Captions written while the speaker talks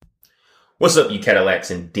What's up, you Cadillacs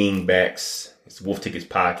and Dingbacks? It's Wolf Tickets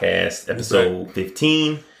Podcast, episode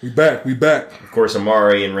 15. We back. Of course,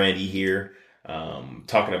 Amari and Randy here,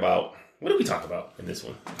 talking about... What did we talk about in this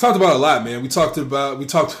one? Talked about a lot, man. We talked about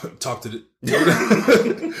talked about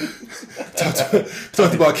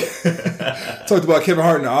Kevin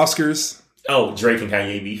Hart and the Oscars. Oh, Drake and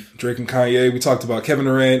Kanye beef. We talked about Kevin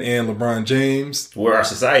Durant and LeBron James. Where our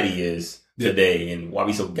society is today and why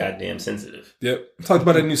we so goddamn sensitive. Yep. Talked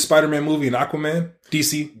about a new Spider-Man movie and Aquaman.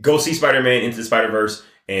 DC. Go see Spider-Man Into the Spider-Verse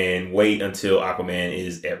and wait until Aquaman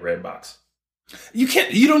is at Redbox.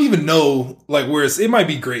 You don't even know where it might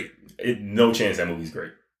be great. No chance that movie's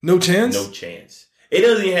great. No chance? No chance. It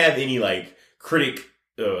doesn't have any critic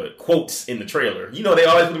quotes in the trailer. You know, they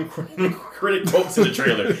always put them critic quotes in the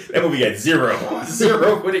trailer. That movie had zero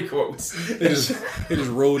critic quotes. They just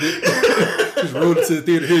rolled it. Just rolled it to the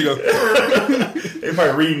theater. Here you go. They're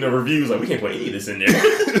probably reading the reviews like, we can't put any of this in there.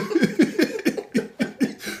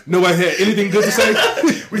 Nobody had anything good to say?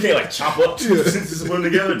 We can't chop up two sentences and put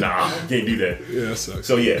them together? Nah, can't do that. Yeah, that sucks.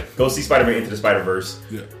 So go see Spider-Man Into the Spider-Verse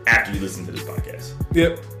after you listen to this podcast.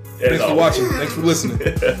 Yep. Thanks for watching. Thanks for listening.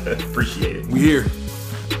 Appreciate it. We here.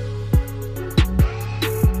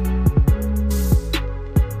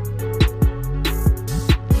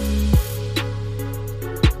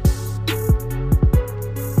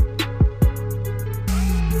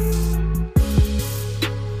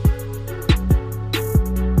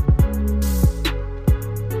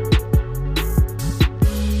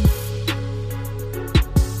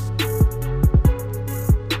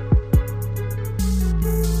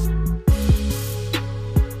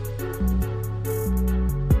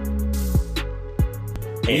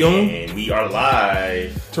 And we are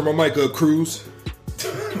live. Turn my mic up, Cruz. What?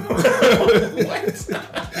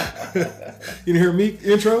 You didn't hear Meek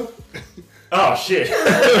intro? Oh, shit.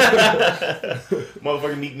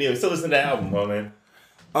 Motherfucking Meek Mill. Still listen to the album, huh, man?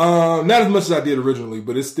 Not as much as I did originally,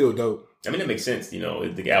 but it's still dope. I mean, it makes sense. You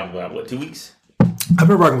know, the album out, 2 weeks? I've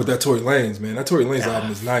been rocking with that Tory Lanez, man. That Tory Lanez album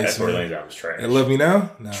is nice. That Tory Lanez album is trash. And Love Me Now?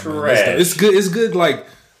 Nah, trash. Man, it's good. It's good,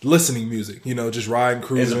 listening music, just riding,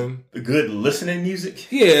 cruising. Is good listening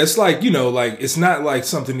music? Yeah, it's it's not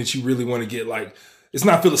something that you really want to get it's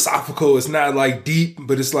not philosophical, it's not deep,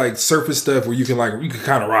 but it's surface stuff where you can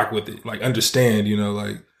kind of rock with it, understand,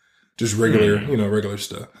 just regular, regular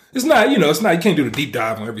stuff. It's not, you can't do the deep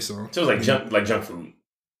dive on every song. So it's junk food.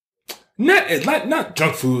 Not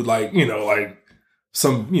junk food,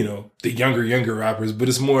 some, the younger rappers, but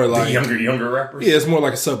it's more the younger rappers? Yeah, it's more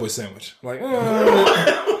like a Subway sandwich.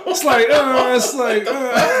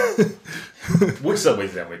 Which Subway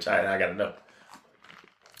sandwich? I gotta know.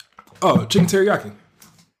 Oh, chicken teriyaki.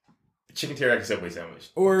 Chicken teriyaki Subway sandwich.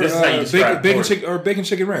 Or bacon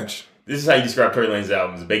chicken ranch. This is how you describe Tory Lanez's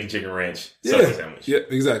album: is bacon chicken ranch Subway sandwich. Yeah,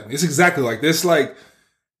 exactly. It's exactly like this. It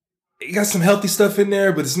got some healthy stuff in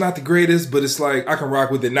there, but it's not the greatest. But it's I can rock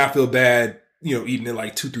with it, not feel bad. Eating it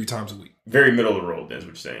 2-3 times a week. Very middle of the road. That's what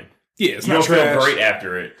you're saying. Yeah, it's you not trash. You don't feel great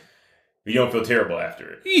after it. You don't feel terrible after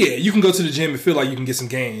it. Yeah, you can go to the gym and feel like you can get some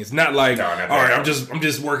gains. Not all right, bad. I'm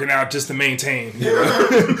just working out just to maintain.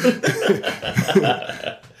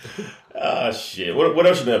 Oh shit! What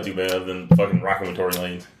else you been up to, man? Other than fucking rocking with Tory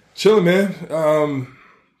Lanez? Chilling, man.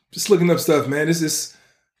 Just looking up stuff, man. This is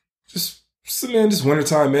just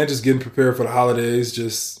wintertime, man. Just getting prepared for the holidays.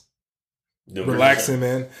 Just relaxing,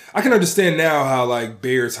 man. I can understand now how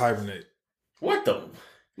bears hibernate. What the?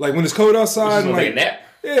 When it's cold outside, and take a nap.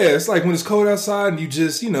 Yeah, it's when it's cold outside and you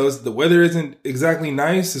just, the weather isn't exactly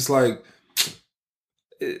nice. It's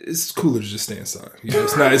it's cooler to just stay inside.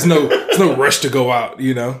 It's no rush to go out.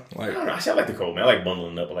 I don't know. I like the cold, man. I like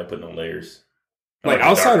bundling up. I like putting on layers.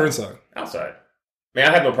 Outside or inside? Outside. Man,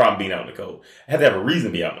 I have no problem being out in the cold. I have to have a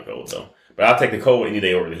reason to be out in the cold though. But I'll take the cold any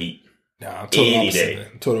day over the heat. Nah, I'm total opposite.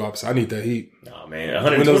 Man. Total opposite. I need that heat. Nah, man.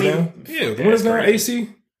 120. Windows down? Yeah, the windows down, AC.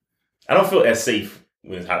 I don't feel as safe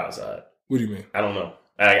when it's hot outside. What do you mean? I don't know.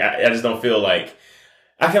 I just don't feel I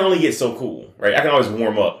can only get so cool, right? I can always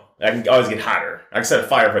warm up. I can always get hotter. I can set a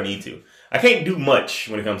fire if I need to. I can't do much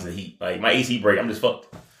when it comes to the heat. My AC break, I'm just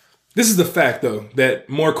fucked. This is the fact, though, that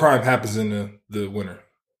more crime happens in the winter.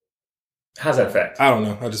 How's that a fact? I don't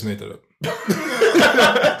know. I just made that up.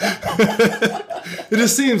 It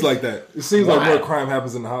just seems like that. It seems like more crime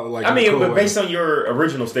happens in the but based on your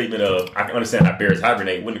original statement of I can understand how bears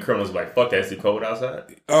hibernate, when the criminals are fuck that, it's too cold outside.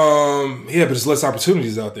 Yeah, but there's less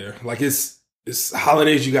opportunities out there. It's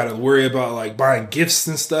holidays, you got to worry about buying gifts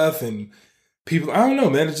and stuff, and people. I don't know,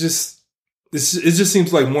 man. It just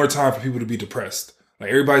seems like more time for people to be depressed.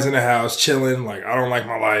 Everybody's in the house chilling. I don't like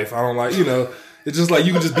my life. I don't like It's just like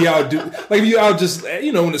you can just be out, like if you out just,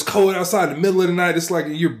 you know, when it's cold outside in the middle of the night, it's like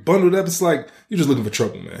you're bundled up. It's like you're just looking for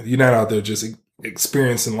trouble, man. You're not out there just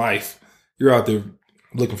experiencing life. You're out there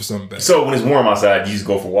looking for something better. So when it's warm outside, you just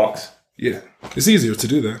go for walks? Yeah. It's easier to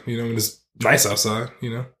do that, you know, when it's nice outside, you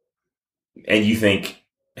know. And you think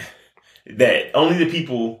that only the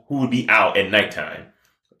people who would be out at nighttime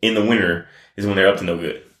in the winter is when they're up to no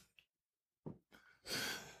good?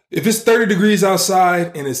 If it's 30 degrees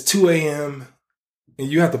outside and it's 2 a.m., and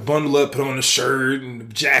you have to bundle up, put on a shirt and a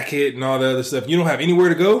jacket and all the other stuff, you don't have anywhere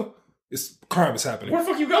to go, crime is happening. Where the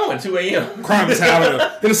fuck you going? 2 a.m. Crime is happening.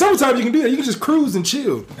 In the summertime, you can do that. You can just cruise and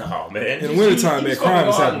chill. Oh, man. In the wintertime, man, crime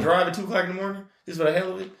is happening. Drive at 2 o'clock in the morning? Just for the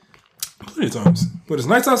hell of it? Plenty of times. When it's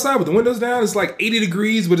nights outside with the windows down, it's like 80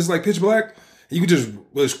 degrees, but it's like pitch black. You can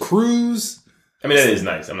just cruise. I mean, that is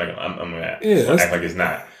nice. I'm gonna act like it's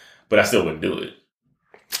not. But I still wouldn't do it.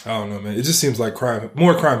 I don't know, man. It just seems like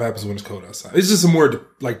more crime happens when it's cold outside. It's just a more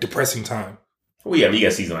depressing time. Well, yeah, you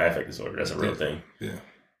got seasonal affect disorder. That's a real thing. Yeah.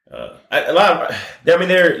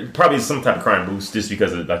 There probably is some type of crime boost just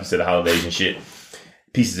because of, like you said, the holidays and shit.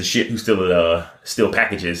 Pieces of shit who steal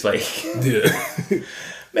packages. Like, yeah.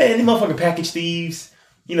 Man, these motherfucking package thieves.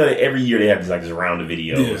 You know, every year they have this round of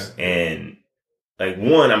videos. Yeah. And, like,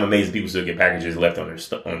 one, I'm amazed that people still get packages left on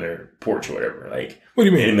their porch or whatever. Like, what do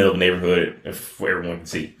you mean? In the middle of the neighborhood where everyone can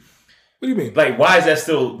see. What do you mean? Like, why is that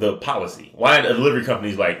still the policy? Why are the delivery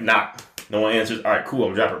companies like, nah, no one answers? All right, cool.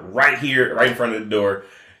 I'm going to drop it right here, right in front of the door.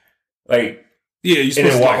 Like, yeah, you're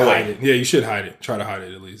supposed to walk away. Hide it. Yeah, you should hide it. Try to hide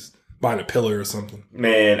it at least. Behind a pillar or something.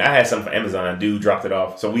 Man, I had something for Amazon. A dude dropped it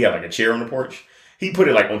off. So we have like a chair on the porch. He put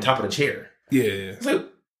it like on top of the chair. Yeah, yeah. It's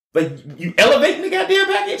like you elevating the goddamn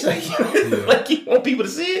package? Like, like you want people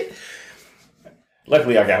to see it?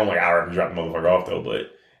 Luckily, I got home like an hour to drop the motherfucker off though,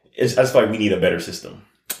 but I just feel like we need a better system.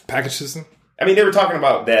 Package system? I mean, they were talking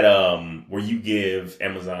about that where you give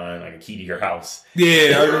Amazon like a key to your house.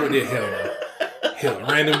 Yeah, I remember that. Hell no. Hell,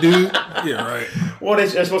 random dude? Yeah, right. Well,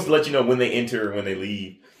 they're supposed to let you know when they enter and when they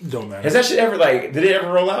leave. Don't matter. Has that shit ever, did it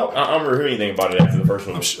ever roll out? I don't remember anything about it after the first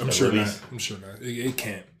one. I'm sure release. Not. I'm sure not. It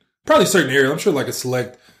can't. Probably certain area. I'm sure like a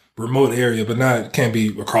select remote area, but it can't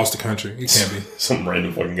be across the country. It can't be. Some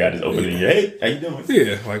random fucking guy just opening your, hey, how you doing?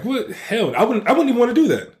 Yeah, like what? Hell, I wouldn't even want to do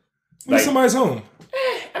that. When somebody's home.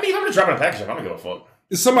 I mean, if I'm just dropping a package, I don't give a fuck.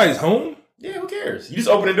 Is somebody's home? Yeah, who cares? You just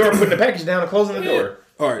open the door, putting the package down, and closing the door.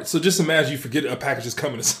 All right, so just imagine you forget a package is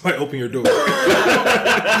coming and somebody open your door. You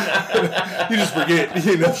just forget,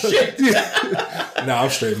 you know. Shit. Nah, I'm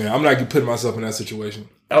straight, man. I'm not putting myself in that situation.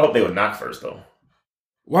 I hope they would knock first, though.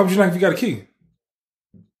 Why would you knock if you got a key?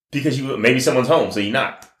 Because maybe someone's home, so you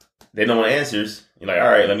knock. Then no one answers. You're like, all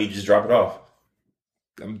right, let me just drop it off.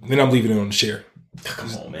 Then I'm leaving it on the chair.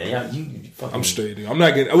 Come on, man. You fucking... I'm straight, dude. I'm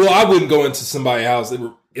not getting... Well, I wouldn't go into somebody's house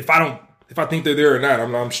if I think they're there or not.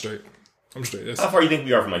 I'm straight. I'm straight. How far do you think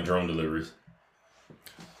we are from like drone deliveries?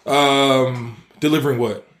 Delivering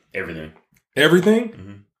what? Everything. Everything?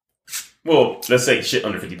 Mm-hmm. Well, let's say shit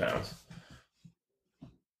under 50 pounds.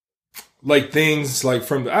 Like things like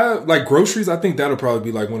like groceries. I think that'll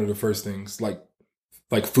probably be like one of the first things. Like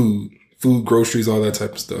food, groceries, all that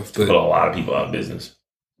type of stuff. But a lot of people out of business.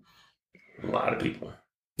 A lot of people.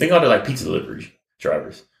 They go to like pizza delivery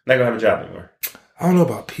drivers. Not gonna have a job anymore. I don't know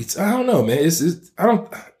about pizza. I don't know, man.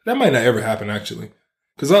 That might not ever happen actually.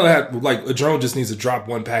 Because all that, like a drone just needs to drop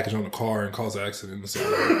one package on the car and cause an accident.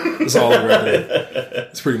 It's all over.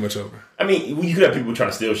 It's pretty much over. I mean, you could have people trying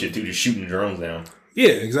to steal shit too, just shooting drones down. Yeah,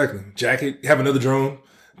 exactly. Jacket, have another drone,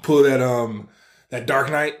 pull that Dark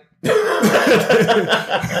Knight.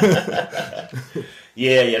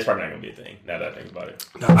 Yeah, it's probably not gonna be a thing. Now that I think about it.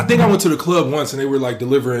 No, I think I went to the club once and they were like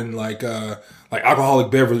delivering like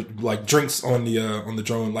alcoholic beverage, like drinks on the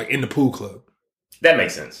drone, like in the pool club. That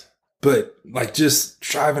makes sense. But like just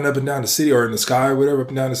driving up and down the city or in the sky or whatever up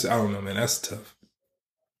and down the city, I don't know, man. That's tough.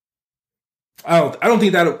 I don't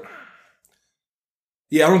think that'll.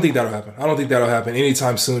 Yeah, I don't think that'll happen. I don't think that'll happen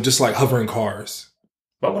anytime soon. Just like hovering cars.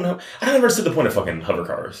 I never understood the point of fucking hover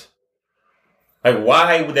cars. Like,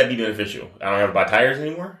 why would that be beneficial? I don't have to buy tires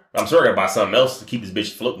anymore. I'm sure I gotta buy something else to keep this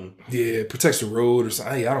bitch floating. Yeah, it protects the road or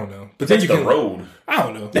something. I don't know. But protects the road. I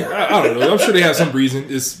don't know. I don't know. I'm sure they have some reason.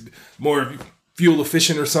 It's more fuel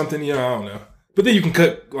efficient or something. You know, I don't know. But then you can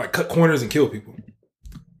cut corners and kill people.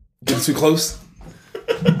 Get too close.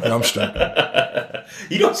 And I'm straight.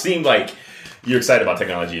 You don't seem like you're excited about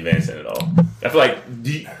technology advancing at all. I feel like,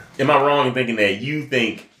 am I wrong in thinking that you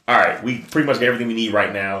think, all right, we pretty much got everything we need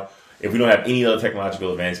right now. If we don't have any other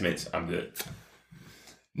technological advancements, I'm good.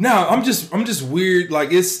 No, I'm just weird.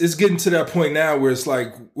 Like it's getting to that point now where it's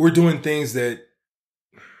like we're doing things that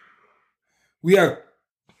we have.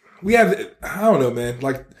 we have, I don't know, man.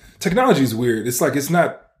 Like technology is weird. It's like it's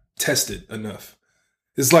not tested enough.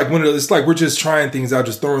 It's like it's like we're just trying things out,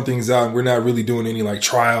 just throwing things out, and we're not really doing any like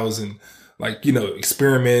trials and like, you know,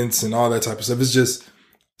 experiments and all that type of stuff. It's just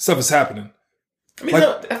stuff is happening. I mean,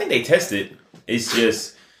 no, I think they test it. It's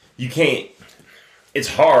just you can't. It's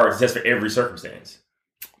hard to test for every circumstance.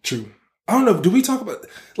 True. I don't know. Do we talk about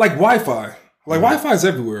like Wi-Fi? Like Wi-Fi is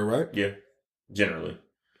everywhere, right? Yeah, generally.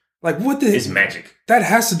 Like what the? It's magic. That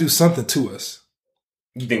has to do something to us.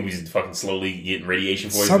 You think we just fucking slowly getting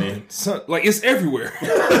radiation poisoning? Like it's everywhere.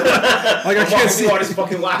 Like I can't see all this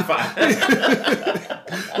fucking Wi-Fi.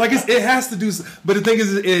 Like it has to do. But the thing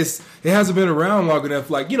is it hasn't been around long enough.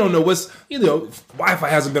 Like you don't know Wi-Fi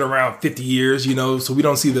hasn't been around 50 years. You know, so we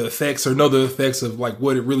don't see the effects or know the effects of like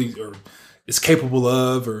what it really is capable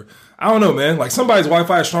of. Or I don't know, man. Like somebody's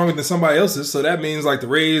Wi-Fi is stronger than somebody else's, so that means like the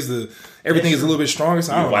rays, everything is a little bit stronger.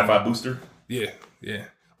 So I don't Wi-Fi booster. Yeah.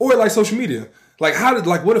 Or like social media. Like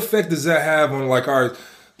what effect does that have on like our,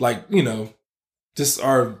 like, you know, just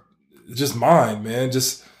our mind, man?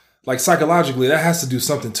 Just like psychologically, that has to do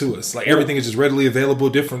something to us. Like everything is just readily available,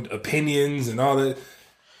 different opinions and all that.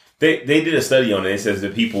 They did a study on it. It says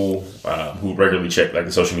that people who regularly check like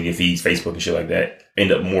the social media feeds, Facebook and shit like that,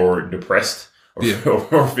 end up more depressed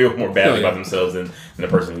or feel more badly about themselves than the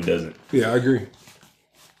person who doesn't. Yeah, I agree.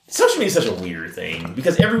 Social media is such a weird thing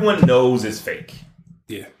because everyone knows it's fake.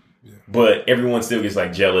 Yeah. But everyone still gets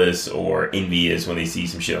like jealous or envious when they see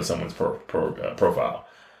some shit on someone's profile.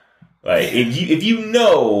 Like if you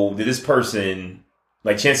know that this person,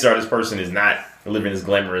 like chances are this person is not living this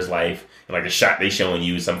glamorous life, and like the shot they showing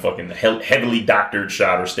you is some fucking heavily doctored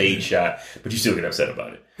shot or stage shot, but you still get upset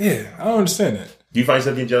about it. Yeah, I don't understand that. Do you find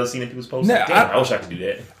yourself getting jealous seeing people's posts? Nah, Damn, I wish I could do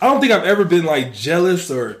that. I don't think I've ever been like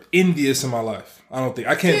jealous or envious in my life. I don't think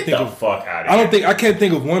I can't think of fuck out of here. I can't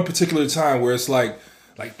think of one particular time where it's like,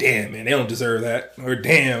 damn, man, they don't deserve that. Or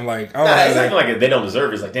damn, like, I don't know. It's not like they don't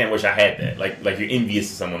deserve it. It's like, damn, I wish I had that. Like you're envious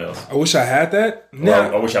to someone else. I wish I had that? No.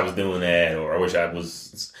 I wish I was doing that. Or I wish I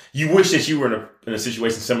was... You wish that you were in a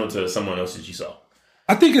situation similar to someone else that you saw.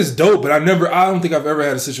 I think it's dope, but I don't think I've ever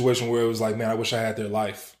had a situation where it was like, man, I wish I had their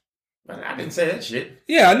life. I didn't say that shit.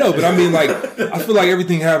 Yeah, I know, but I mean, like, I feel like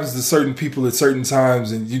everything happens to certain people at certain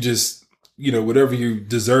times, and you just, you know, whatever you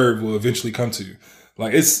deserve will eventually come to you.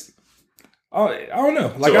 Like, it's... I don't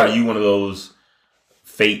know. Like, so are you one of those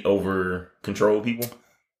fate over control people?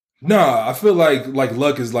 Nah, I feel like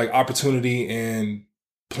luck is like opportunity and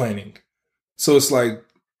planning. So it's like,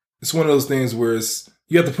 it's one of those things where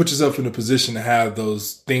you have to put yourself in a position to have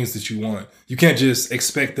those things that you want. You can't just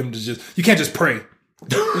expect them to you can't just pray.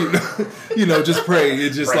 You know, just pray.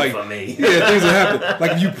 It's just pray like, for me. Yeah, things will happen.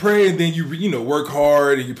 Like if you pray and then you know, work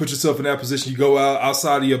hard and you put yourself in that position, you go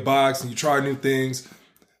outside of your box and you try new things.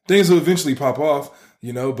 Things will eventually pop off,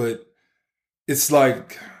 you know, but it's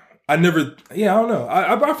like, I don't know.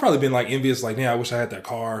 I've probably been like envious, like, man, I wish I had that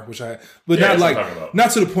car, but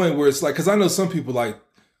not to the point where it's like, cause I know some people like,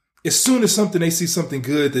 as soon as they see something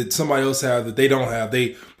good that somebody else have that they don't have,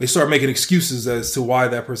 they start making excuses as to why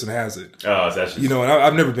that person has it. Oh, it's actually, you know, and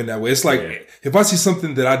I've never been that way. It's like, if I see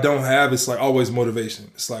something that I don't have, it's like always motivation.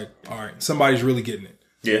 It's like, all right, somebody's really getting it.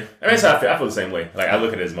 Yeah, I mean, that's how I feel. I feel the same way. Like I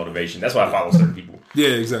look at it as motivation. That's why I follow certain people. Yeah,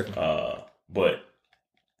 exactly. But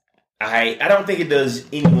I don't think it does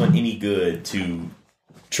anyone any good to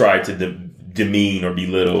try to demean or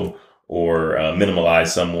belittle or minimalize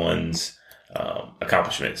someone's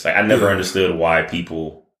accomplishments. Like I never understood why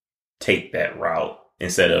people take that route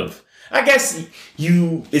instead of. I guess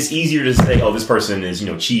it's easier to say, oh, this person is, you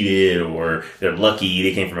know, cheated or they're lucky.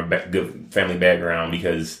 They came from a good family background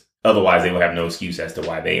because. Otherwise, they will have no excuse as to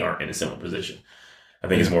why they aren't in a similar position. I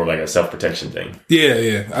think it's more like a self-protection thing.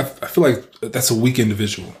 Yeah. I feel like that's a weak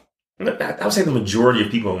individual. I would say the majority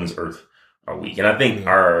of people on this earth are weak. And I think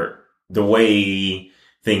the way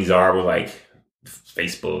things are with like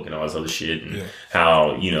Facebook and all this other shit and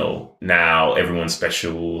how, you know, now everyone's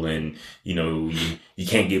special and, you know, you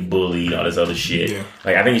can't get bullied, all this other shit. Yeah.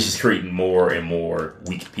 Like, I think it's just creating more and more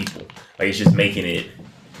weak people. Like, it's just making it...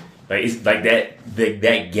 Like it's like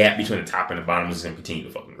that gap between the top and the bottom is going to continue to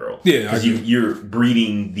fucking grow. Yeah, because you're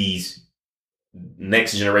breeding these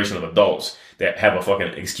next generation of adults that have a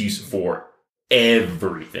fucking excuse for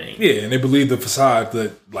everything. Yeah, and they believe the facade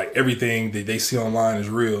that like everything that they see online is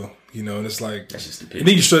real. You know, and it's like that's just stupid. And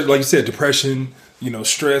then you start, like you said, depression. You know,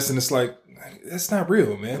 stress, and it's like that's not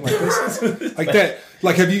real, man. Like that's, like that.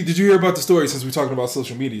 Like, did you hear about the story since we're talking about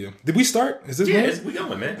social media? Did we start? Is this we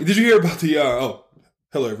going, man? Did you hear about the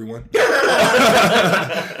hello, everyone.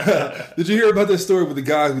 Did you hear about that story with the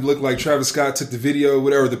guy who looked like Travis Scott took the video,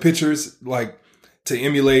 whatever, the pictures? Like, to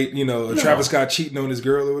emulate, Travis Scott cheating on his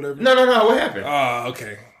girl or whatever? No. What happened?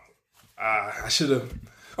 Okay. I should have.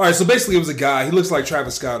 All right, so basically it was a guy. He looks like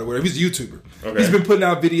Travis Scott or whatever. He's a YouTuber. Okay. He's been putting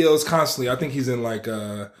out videos constantly. I think he's in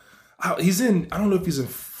I don't know if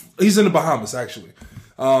he's in the Bahamas actually.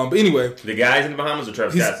 But anyway, the guy's in the Bahamas or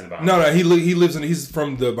Travis Scott's in the Bahamas? No, he lives he's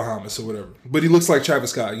from the Bahamas or whatever. But he looks like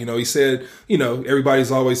Travis Scott. He said,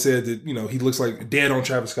 everybody's always said that, he looks like dead on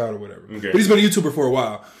Travis Scott or whatever. Okay. But he's been a YouTuber for a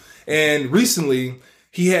while. And recently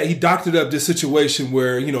he doctored up this situation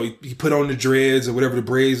where, he put on the dreads or whatever, the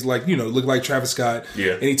braids, looked like Travis Scott.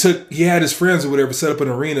 Yeah. And he had his friends or whatever set up an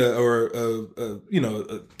arena or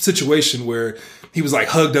a situation where he was like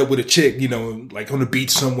hugged up with a chick, like on the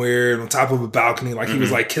beach somewhere and on top of a balcony, like he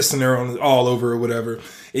was like kissing her all over or whatever.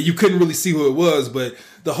 And you couldn't really see who it was, but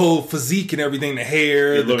the whole physique and everything, the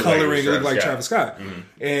hair, the coloring, it looked like Travis Scott. Mm-hmm.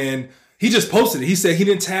 And he just posted it. He said he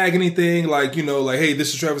didn't tag anything like, hey,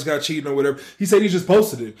 this is Travis Scott cheating or whatever. He said he just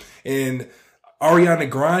posted it. And Ariana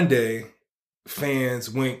Grande fans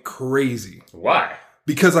went crazy. Why?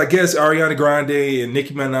 Because I guess Ariana Grande and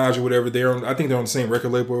Nicki Minaj or whatever, I think they're on the same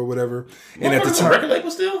record label or whatever. And at the time, record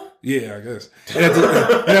label still? Yeah, I guess. And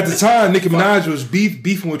at the time, Nicki Minaj was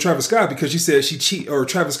beefing with Travis Scott because she said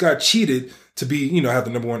Travis Scott cheated to be, have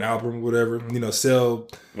the #1 album or whatever, sell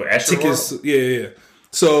tickets. Yeah.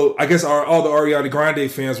 So I guess all the Ariana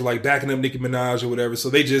Grande fans were like backing up Nicki Minaj or whatever. So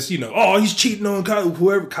they just, he's cheating on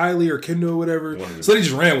Kylie or Kendall or whatever. So they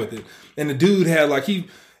just ran with it. And the dude had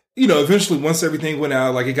eventually once everything went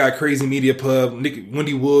out, like it got crazy media pub.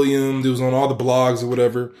 Wendy Williams, it was on all the blogs or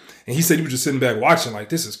whatever. And he said he was just sitting back watching like,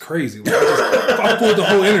 this is crazy. Like, I fooled the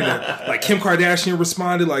whole internet. Like Kim Kardashian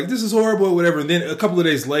responded like, this is horrible or whatever. And then a couple of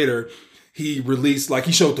days later, he released,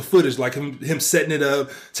 he showed the footage, like him setting it up,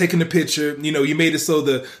 taking the picture. You made it so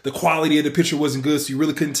the quality of the picture wasn't good, so you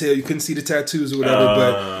really couldn't tell. You couldn't see the tattoos or whatever.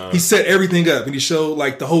 But he set everything up, and he showed,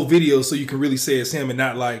 the whole video so you can really say it's him and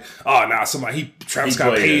not Travis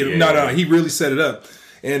Scott paid him. No, he really set it up.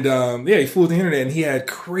 And, he fooled the internet, and he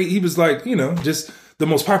was just the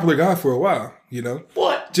most popular guy for a while,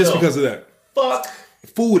 What? Just because of that. Fuck.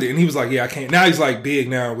 Fooled it, and he was like, yeah, I can't. Now he's, big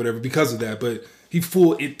now or whatever because of that, but he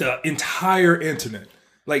fooled the entire internet.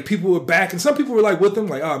 Like people were back, and some people were with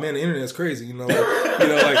him, oh man, the internet's crazy.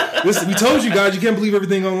 Listen, we told you guys, you can't believe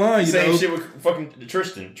everything online. Same shit with fucking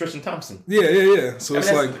Tristan Thompson. Yeah. So it's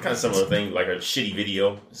kind of similar thing, like a shitty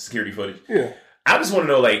video, security footage. Yeah. I just want to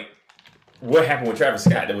know, what happened with Travis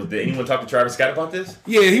Scott? Did anyone talk to Travis Scott about this?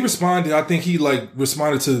 Yeah, he responded. I think he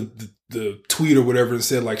responded to the tweet or whatever and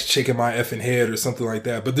said shaking my effing head or something like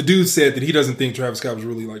that. But the dude said that he doesn't think Travis Scott was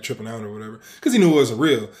really tripping out or whatever because he knew it wasn't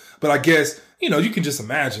real. But I guess, you can just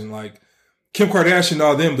imagine Kim Kardashian and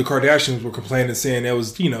all them, the Kardashians were complaining saying that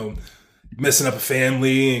was, messing up a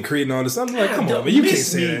family and creating all this. I'm like, come on, man, you can't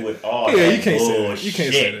say that. With all that you can't bullshit. say that. You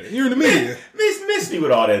can't say that. You're in the media. Miss me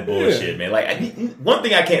with all that bullshit, man. One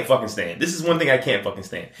thing I can't fucking stand. This is one thing I can't fucking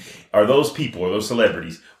stand. Are those people or those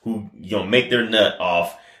celebrities who make their nut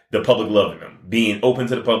off the public loving them, being open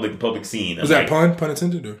to the public seeing them. Was that pun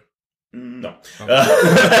intended or? No.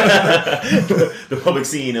 The public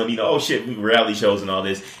seeing them, oh shit, reality shows and all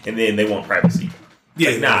this, and then they want privacy.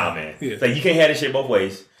 Yeah, nah, man. Yeah. It's you can't have this shit both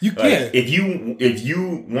ways. You can't. If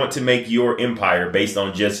you want to make your empire based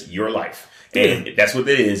on just your life, and that's what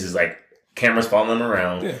it is cameras following them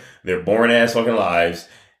around, their boring ass fucking lives.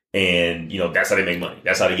 And, that's how they make money.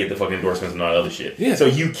 That's how they get the fucking endorsements and all that other shit. Yeah. So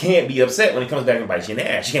you can't be upset when it comes back and bites you in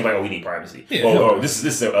the ass. You can't be we need privacy. Yeah, or this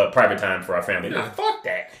is a private time for our family. Yeah. Nah, fuck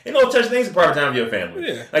that. Ain't no such thing as a private time for your family.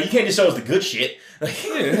 Yeah. You can't just show us the good shit.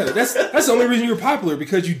 That's the only reason you're popular,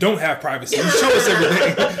 because you don't have privacy. You show us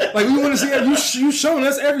everything. We want to see you showing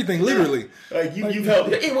us everything, literally. You've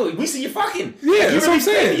helped. Hey, we see you fucking. Yeah, that's what I'm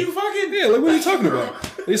saying. You fucking. Yeah, what are you talking about?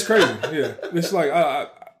 It's crazy. Yeah. It's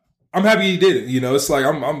I'm happy he did it. It's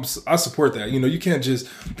I support that. You can't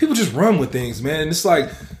people just run with things, man. It's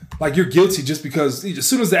you're guilty just because as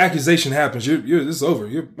soon as the accusation happens, this is over.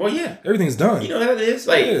 Everything's done. You know how it is.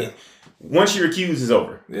 Once you're accused, it's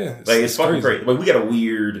over. Yeah, it's fucking crazy. We got a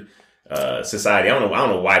weird society. I don't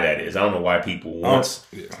know why that is. I don't know why people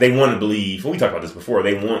they want to believe. Well, we talked about this before.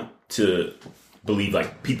 They want to believe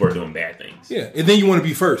people are doing bad things. Yeah, and then you want to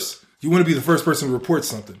be first. You want to be the first person to report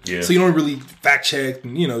something. Yeah. So you don't really fact check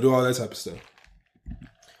and, do all that type of stuff.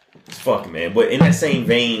 It's fucking, man. But in that same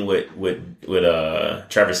vein with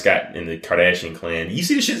Travis Scott and the Kardashian clan, you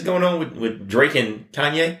see the shit that's going on with Drake and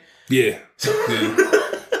Kanye? Yeah.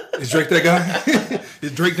 Is Drake that guy?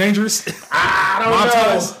 Is Drake dangerous? I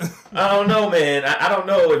don't know, man. I don't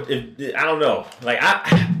know if I don't know.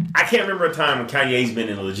 I can't remember a time when Kanye's been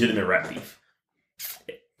in a legitimate rap beef.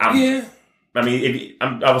 I mean,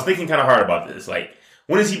 I was thinking kind of hard about this. Like,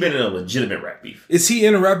 when has he been in a legitimate rap beef? Is he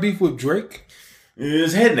in a rap beef with Drake?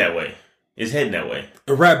 It's heading that way. It's heading that way.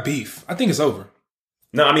 A rap beef. I think it's over.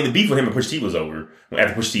 No, I mean, the beef with him and Pusha T was over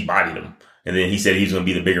after Pusha T bodied him. And then he said he was going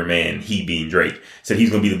to be the bigger man, he being Drake. Said he's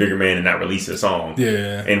going to be the bigger man and not release a song.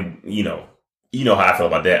 Yeah. And, you know how I feel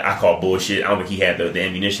about that. I call bullshit. I don't think he had the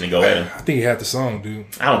ammunition to go at him. I think he had the song, dude.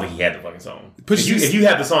 I don't think he had the fucking song. If you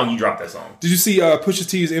have the song, you drop that song. Did you see Pusha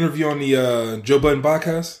T's interview on the Joe Budden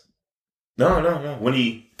podcast? No. When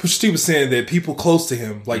Pusha T was saying that people close to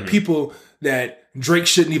him, like people that Drake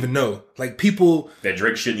shouldn't even know, like people that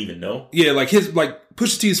Drake shouldn't even know. Yeah, like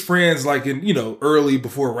Pusha T's friends, like in early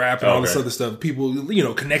before rap and all this other stuff. People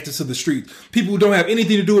connected to the street. People who don't have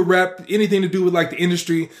anything to do with rap, anything to do with like the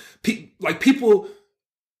industry. Rich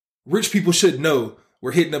people should know.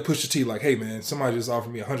 We're hitting up Pusha T like, hey man, somebody just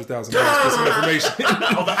offered me $100,000 for some information.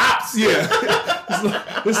 Oh, the ops. Yeah,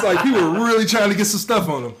 it's like people are really trying to get some stuff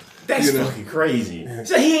on him. That's fucking crazy.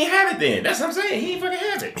 So he ain't have it then. That's what I'm saying. He ain't fucking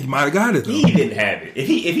have it. He might have got it though. He didn't have it. If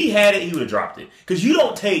he had it, he would have dropped it. Because you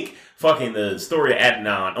don't take fucking the story of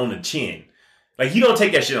Adnan on the chin. Like, you don't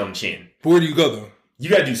take that shit on the chin. But where do you go though? You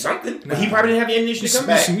gotta do something. But he probably didn't have the ammunition to come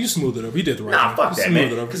back. You smooth it up. He did the right thing. Nah, fuck that, man.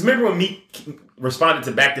 Because remember when Meek responded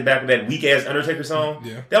to Back to Back with that weak ass Undertaker song?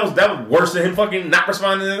 Yeah. That was worse than him fucking not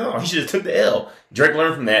responding at all. He should have took the L. Drake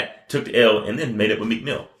learned from that, took the L, and then made up with Meek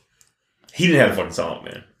Mill. He didn't have the fucking song,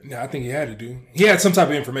 man. Yeah, I think he had it, dude. He had some type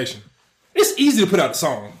of information. It's easy to put out a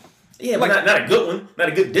song. Yeah, but not a good one. Not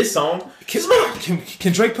a good diss song.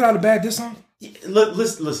 Can Drake put out a bad diss song? Yeah,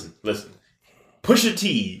 listen. Pusha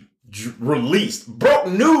T broke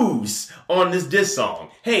news on this diss song.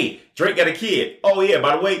 Hey, Drake got a kid. Oh yeah,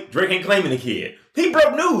 by the way, Drake ain't claiming the kid. He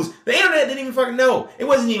broke news. The internet didn't even fucking know. It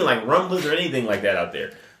wasn't even like rumblers or anything like that out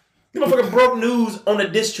there. The motherfucker broke news on a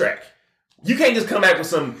diss track. You can't just come back with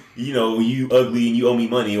some, you ugly and you owe me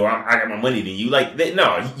money, or I got more money than you. Like,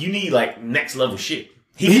 no, you need like next level shit.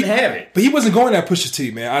 He didn't have it. But he wasn't going at Pusha T,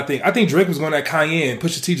 man. I think Drake was going at Kanye, and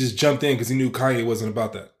Pusha T just jumped in because he knew Kanye wasn't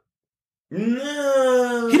about that.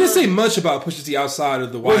 No. He didn't say much about Pusha T outside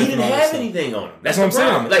of the wife. Well, he didn't have anything on him. That's what I'm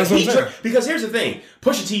saying. Like, because here's the thing.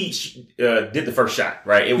 Pusha T did the first shot,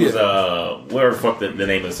 right? It was, whatever the fuck the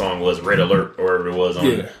name of the song was, Red Alert, or whatever it was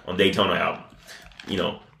on Daytona album.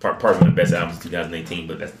 Part of one of the best albums of 2018,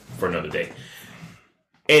 but that's for another day.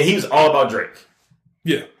 And he was all about Drake.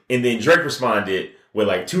 Yeah. And then Drake responded with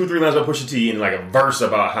like 2 or 3 lines about Pusha T and like a verse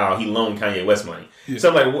about how he loaned Kanye West money. Yeah. So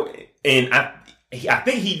I'm like, and I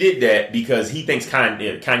think he did that because he thinks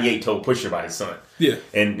Kanye told Pusha about his son. Yeah.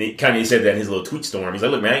 And Kanye said that in his little tweet storm. He's like,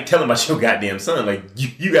 look, man, I ain't telling about your goddamn son. Like,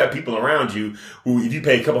 you got people around you who, if you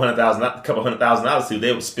pay a couple $100,000 to,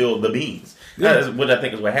 they would spill the beans. Yeah. That's what I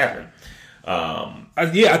think is what happened.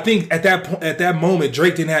 I think at that moment,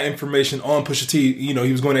 Drake didn't have information on Pusha T.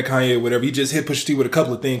 He was going at Kanye or whatever. He just hit Pusha T with a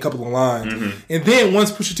couple of lines. Mm-hmm. And then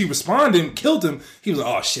once Pusha T responded and killed him, he was like,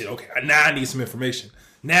 oh shit, okay, now I need some information.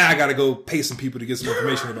 Now I gotta go pay some people to get some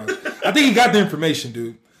information about it. I think he got the information,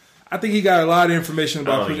 dude. I think he got a lot of information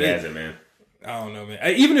about Pusha T. He has it, man. I don't know, man.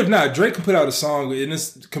 Even if not, Drake can put out a song and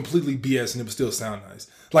it's completely BS and it would still sound nice.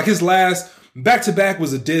 Like his last Back to Back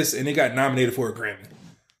was a diss and it got nominated for a Grammy.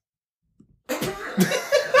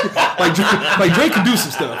 like Drake can do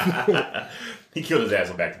some stuff. He killed his ass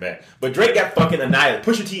on Back to Back, but Drake got fucking annihilated.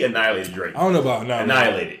 Pusha T annihilated Drake. I don't know about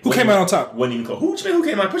annihilated. Who came out on top? Wasn't even close. Who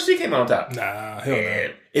came out? Pusha T came out on top. Nah, hell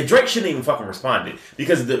no. If Drake shouldn't even fucking responded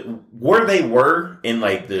because where they were in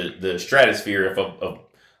like the stratosphere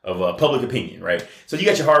of public opinion, right? So you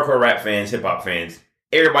got your hardcore rap fans, hip hop fans.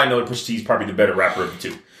 Everybody know that Pusha T is probably the better rapper of the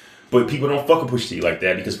two. But people don't fuck with Pusha T like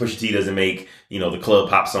that because Pusha T doesn't make, the club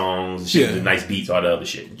pop songs, shit, the nice beats, all the other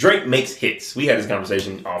shit. Drake makes hits. We had this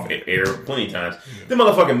conversation off air plenty of times. Yeah. The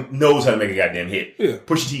motherfucker knows how to make a goddamn hit. Yeah.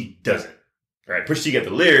 Pusha T doesn't. Right? Pusha T got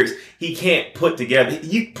the lyrics. He can't put together.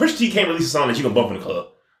 Pusha T can't release a song that you can bump in the club.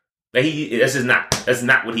 Like that's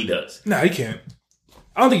not what he does. Nah, he can't.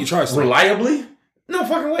 I don't think he tries to. Reliably? No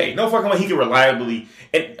fucking way. No fucking way he can reliably.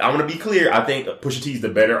 And I want to be clear. I think Pusha T is the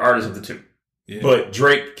better artist of the two. Yeah. But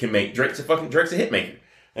Drake can make Drake's a hit maker.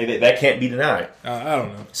 Like that can't be denied. I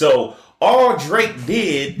don't know. So all Drake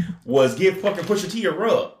did was give fucking Pusha T a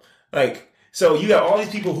rub. Like, so you got all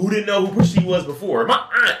these people who didn't know who Pusha T was before. My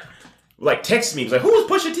aunt texted me, was like, "Who is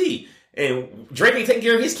Pusha T?" And Drake ain't taking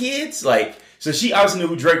care of his kids. Like, so she obviously knew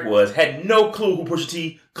who Drake was, had no clue who Pusha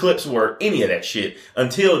T clips were, any of that shit,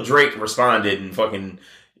 until Drake responded and fucking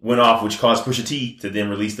went off, which caused Pusha T to then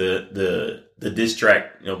release the diss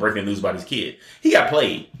track, breaking the news about his kid. He got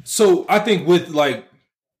played. So I think with like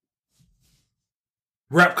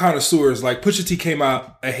rap connoisseurs, like Pusha T came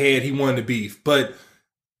out ahead, he won the beef. But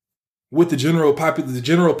with the general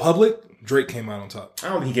public, Drake came out on top. I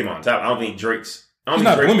don't think he came out on top. I don't think Drake's. He's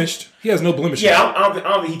not blemished. He has no blemish. Yeah, I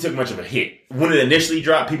don't think he took much of a hit. When it initially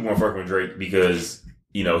dropped, people weren't fucking with Drake because,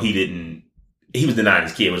 he was denying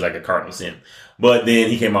his kid was like a cardinal sin. But then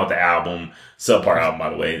he came out with the album, subpar album,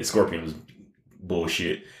 by the way. The Scorpion was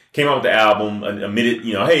bullshit. Came out with the album, admitted,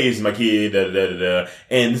 hey, this is my kid, da da da da.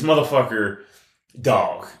 And this motherfucker,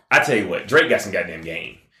 dog, I tell you what, Drake got some goddamn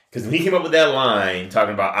game. Because when he came up with that line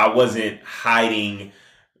talking about I wasn't hiding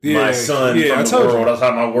my son from the world. I was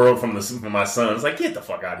hiding my world from my son. It's like, get the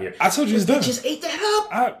fuck out of here. I told you he's done. Just ate that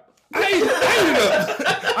up. I ate it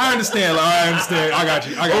up. I understand. I got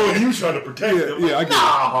you. You trying to protect him. Yeah, I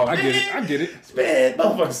get it. Man,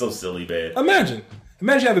 motherfucker's so silly, man. Imagine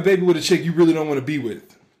you have a baby with a chick you really don't want to be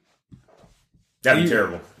with. That'd be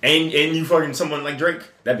terrible. And you fucking someone like Drake,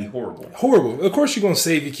 that'd be horrible. Horrible. Of course you're going to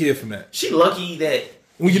save your kid from that. She lucky that...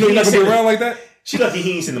 Well, you're not going to be around like that? She lucky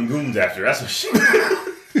he ain't send them goons after her. That's what she...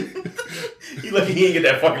 He lucky he ain't get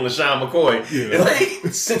that fucking LaShawn McCoy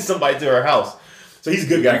and sent somebody to her house. So he's a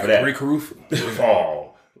good guy for that. Rick Roof.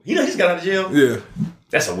 Oh. He just got out of jail? Yeah.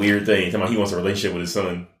 That's a weird thing. Talking about he wants a relationship with his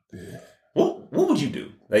son. Yeah. What would you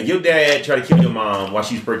do? Like, your dad tried to kill your mom while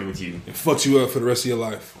she was pregnant with you. It fucks you up for the rest of your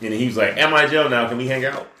life. And then he was like, am I in jail now? Can we hang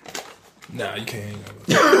out? Nah, you can't hang out.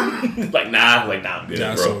 Nah, I'm good, nah,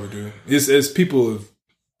 bro. It's over, dude. It's people have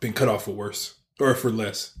been cut off for worse. Or for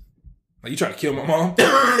less. Like, you trying to kill my mom?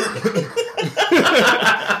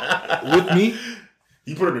 With me?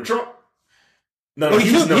 You put her in the trunk? No,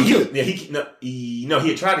 he had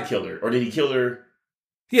tried to kill her. Or did he kill her?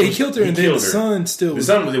 Yeah, he killed her, and then the son still... The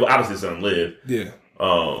son was... Obviously, the son lived. Yeah.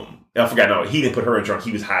 I forgot, no, he didn't put her in the trunk.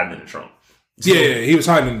 He was hiding in the trunk. So, yeah, he was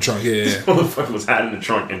hiding in the trunk, yeah. This motherfucker was hiding in the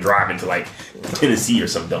trunk and driving to, like, Tennessee or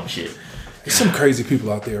some dumb shit. There's some crazy people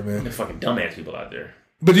out there, man. There's fucking dumbass people out there.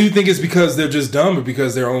 But do you think it's because they're just dumb or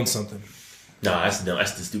because they're on something? No, that's dumb.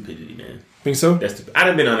 That's the stupidity, man. Think so? That's stupid.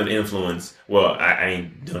 I've been under the influence. Well, I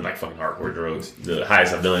ain't done, like, fucking hardcore drugs. The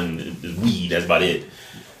highest I've done is weed. That's about it.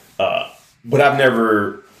 But I've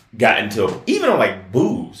never... gotten to, even on like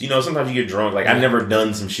booze, sometimes you get drunk. Like, I've never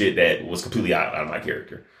done some shit that was completely out of my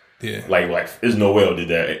character. Yeah. Like there's no way I did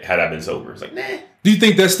that had I been sober. It's like, nah. Do you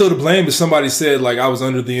think that's still to blame if somebody said, like, I was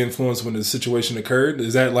under the influence when the situation occurred?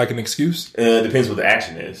 Is that like an excuse? Depends what the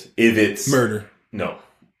action is. If it's murder. No.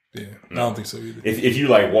 Yeah. No. I don't think so either. If you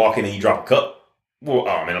like walk in and you drop a cup, well,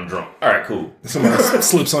 oh man, I'm drunk. All right, cool. Somebody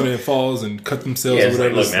slips on it and falls and cut themselves or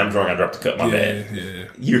whatever. Like, look, man, I'm drunk. I dropped the cup. My bad. Yeah.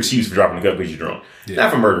 You're excused for dropping the cup because you're drunk. Yeah.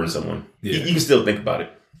 Not for murdering someone. Yeah. You can still think about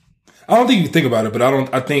it. I don't think you can think about it, but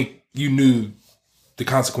I think you knew the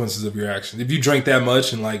consequences of your actions. If you drank that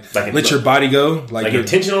much and like let your body go, like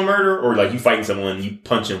intentional murder, or like you fighting someone, you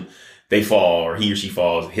punch them, they fall, or he or she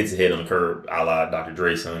falls, hits the head on the curb, a la Dr.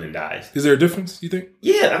 Dre's son, and dies. Is there a difference, you think?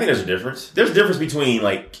 Yeah, I think there's a difference. There's a difference between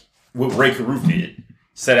like what Ray Caruth did,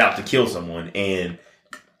 set out to kill someone, and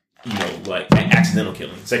like accidental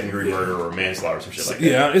killing, second degree murder, or manslaughter, or some shit like that.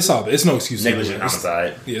 Yeah, it's no excuse. Negligent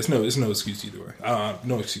homicide. Yeah, it's no excuse either way.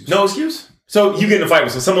 No excuse. No excuse. So you get in a fight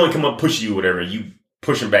with someone, come up, push you, whatever. You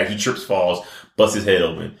push him back. He trips, falls, busts his head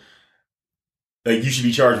open. Like, you should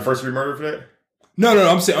be charged with first degree murder for that. No.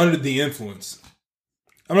 I'm saying under the influence.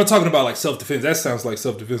 I'm not talking about like self defense. That sounds like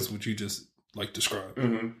self defense, which you just like described.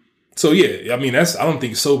 Mm-hmm. So yeah, I mean I don't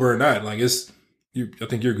think sober or not. Like I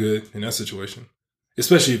think you're good in that situation,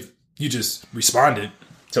 especially if you just responded.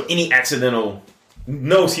 So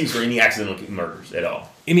no excuse for any accidental murders at all.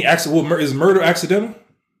 Any accident? Well, is murder accidental?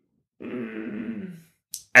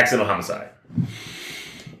 Accidental homicide.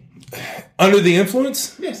 Under the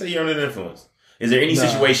influence? Yeah, say you're under the influence. Is there any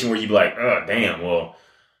situation where you'd be like, oh, damn, well,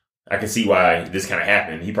 I can see why this kind of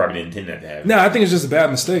happened. He probably didn't intend that to happen. No, I think it's just a bad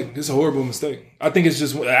mistake. It's a horrible mistake. I think it's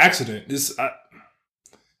just an accident.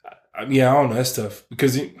 I don't know. That's tough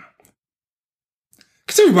because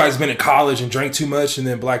everybody's been in college and drank too much and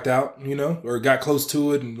then blacked out, or got close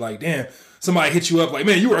to it and like, damn, somebody hit you up like,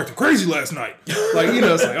 man, you were acting crazy last night. Like,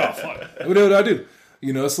 it's like, oh, fuck. What did I do?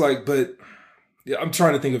 It's like, but yeah, I'm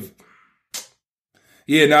trying to think of,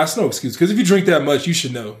 it's no excuse. Because if you drink that much, you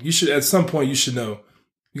should know. At some point, you should know.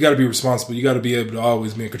 You got to be responsible. You got to be able to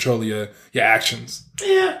always be in control of your actions.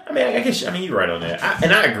 Yeah, I mean, I guess you're right on that.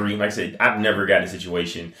 I agree. Like I said, I've never gotten a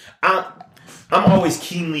situation. I'm always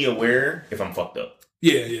keenly aware if I'm fucked up.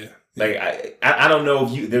 Yeah. Like I don't know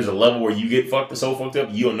if there's a level where you get so fucked up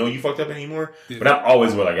you don't know you fucked up anymore. Yeah. But I'm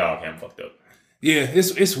always like, oh, okay, I'm fucked up. Yeah,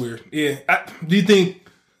 it's weird. Yeah, do you think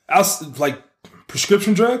like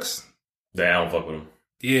prescription drugs? Yeah, I don't fuck with them.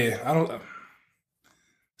 Yeah, I don't.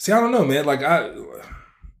 See, I don't know, man. Like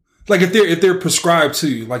if they're prescribed to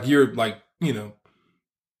you, like you're like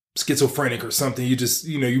schizophrenic or something. You just,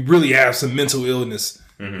 you really have some mental illness.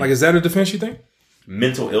 Mm-hmm. Like, is that a defense, you think?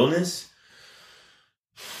 Mental illness?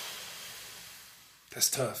 That's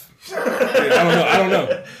tough. I don't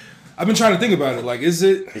know. I've been trying to think about it. Like,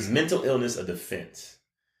 is mental illness a defense?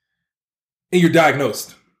 And you're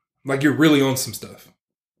diagnosed. Like, you're really on some stuff.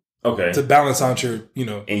 Okay. To balance out your,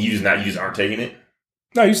 And you just aren't taking it?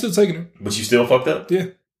 No, you're still taking it. But you still fucked up? Yeah.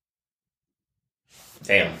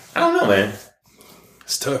 Damn. I don't know, man.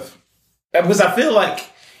 It's tough. Because I feel like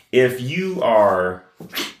if you are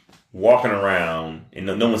walking around and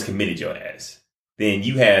no one's committed your ass, then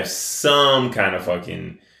you have some kind of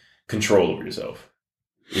fucking control over yourself.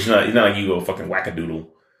 It's not like you go fucking wackadoodle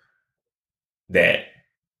that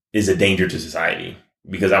is a danger to society.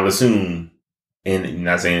 Because I would assume, and I'm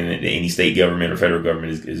not saying that any state government or federal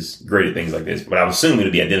government is great at things like this, but I would assume it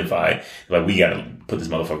would be identified. Like, we got to put this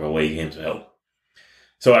motherfucker away, get him some help.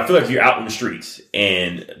 So I feel like you're out in the streets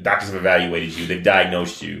and doctors have evaluated you. They've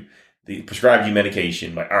diagnosed you. They prescribed you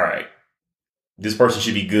medication. Like, all right, this person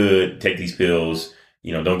should be good. Take these pills.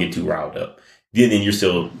 Don't get too riled up. Then you're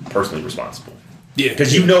still personally responsible. Yeah.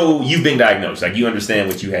 Because you've been diagnosed. Like, you understand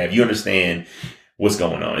what you have. You understand what's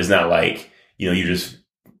going on. It's not like, you just,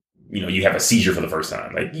 you have a seizure for the first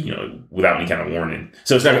time. Like, without any kind of warning.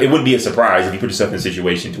 So it wouldn't be a surprise if you put yourself in a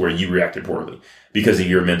situation to where you reacted poorly because of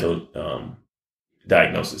your mental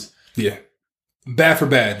diagnosis. Yeah. Bad for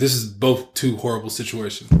bad. This is both two horrible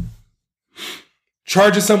situations.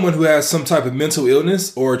 Charging someone who has some type of mental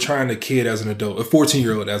illness or trying a kid as an adult, a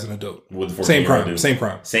 14-year-old as an adult. What the 14-year-old Same crime. do? Same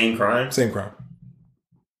crime. Same crime? Same crime.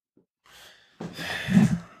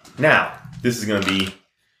 Now, this is going to be...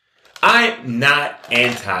 I'm not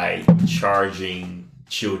anti-charging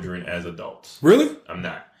children as adults. Really? I'm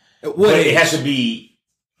not. At what age? It has to be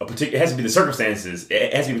it has to be the circumstances.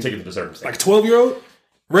 It has to be particular to the circumstances. Like 12-year-old?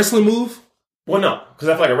 Wrestling move? Well, no. Because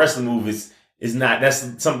I feel like a wrestling move is not...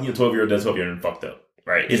 That's something a 12-year-old does 12-year-old and fucked up.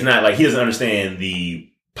 Right? It's not like he doesn't understand the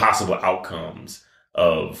possible outcomes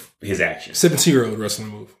of his actions. 17-year-old wrestling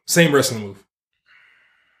move. Same wrestling move.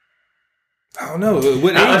 I don't know.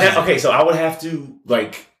 What age? Okay, so I would have to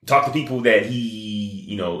talk to people that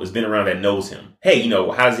he, has been around that knows him. Hey,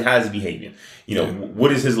 how's he behaving?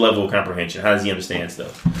 What is his level of comprehension? How does he understand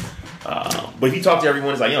stuff? But if you talk to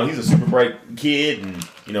everyone, it's like, he's a super bright kid and,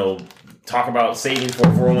 talk about saving for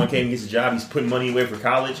a 401k and gets a job. He's putting money away for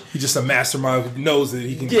college. He's just a mastermind who knows that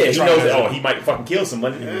he can. Yeah, he knows that. He might fucking kill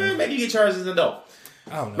somebody. Maybe you get charged as an adult.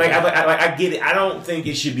 I don't know. I get it. I don't think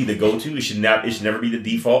it should be the go-to. It should never be the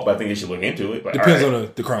default. But I think they should look into it. But depends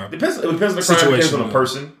on the crime. It depends on the crime. Depends on the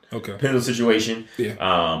person. Okay. Depends on the situation. Yeah.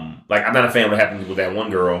 I'm not a fan of what happened with that one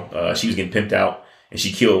girl. She was getting pimped out and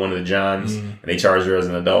she killed one of the Johns. And they charged her as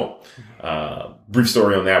an adult. Brief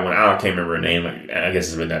story on that one. I can't remember her name. I guess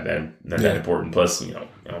it's really not that important. Plus, I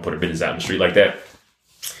don't put her business out in the street like that.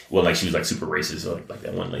 Well, she was super racist, like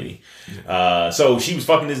that one lady. Yeah. So she was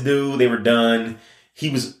fucking this dude. They were done. He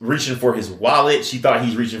was reaching for his wallet. She thought he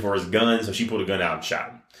was reaching for his gun, so she pulled a gun out and shot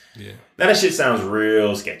him. Yeah. Now that shit sounds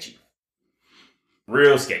real sketchy.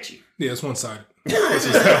 Real sketchy. Yeah, it's one-sided.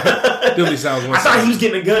 Definitely sounds one-sided. I thought he was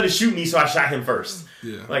getting a gun to shoot me, so I shot him first.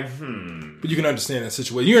 Yeah. But you can understand that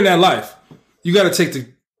situation. You're in that life. You got to take the...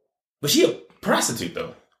 But she a prostitute,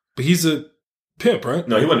 though. But he's a pimp, right?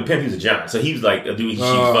 No, he wasn't a pimp. He was a John. So he was like a dude she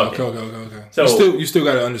was fucking. Okay. So you still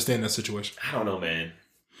got to understand that situation. I don't know, man.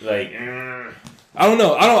 I don't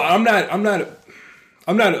know.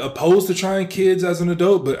 I'm not opposed to trying kids as an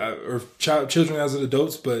adult, or children as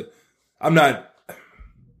adults, but I'm not.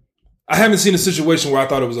 I haven't seen a situation where I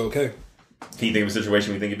thought it was okay. Can you think of a situation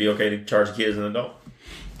where you think it'd be okay to charge a kid as an adult?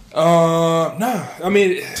 Nah. I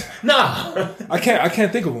mean, nah. I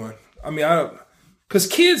can't think of one. I mean, because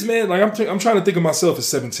kids, man, I'm trying to think of myself at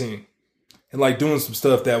 17 and doing some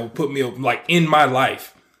stuff that would put me in my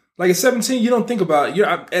life. At 17, you don't think about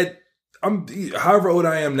I'm however old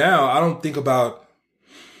I am now. I don't think about.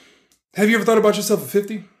 Have you ever thought about yourself at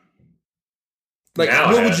 50?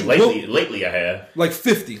 Lately, I have.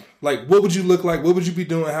 50. What would you look like? What would you be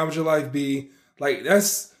doing? How would your life be?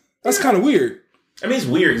 That's kind of weird. I mean, it's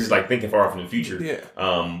weird. It's thinking far off in the future. Yeah.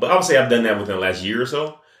 But I would say I've done that within the last year or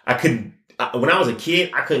so. I couldn't. When I was a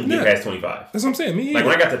kid, I couldn't get past 25. That's what I'm saying. Me when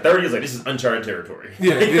I got to 30, it's this is uncharted territory.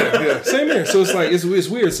 Yeah. Same here. So it's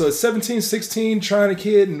weird. So it's 17, 16, trying a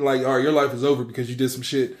kid, and all right, your life is over because you did some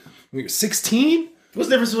shit when you're 16. What's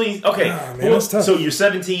the difference between that's tough. So you're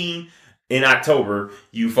 17 in October,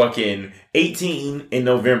 you fucking 18 in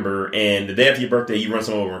November, and the day after your birthday, you run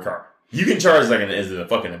someone over in a car. You can charge as a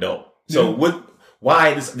fucking adult. So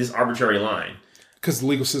why this arbitrary line? Because the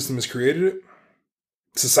legal system has created it.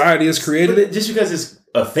 Society has created it. Just because it's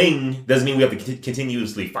a thing doesn't mean we have to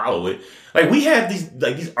continuously follow it. Like we have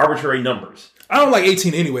these arbitrary numbers. I don't like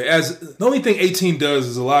 18 anyway. As the only thing 18 does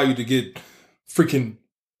is allow you to get freaking.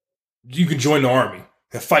 You can join the army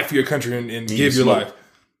and fight for your country and give your life.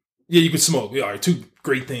 Yeah, you can smoke. Yeah, all right, two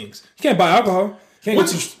great things. You can't buy alcohol.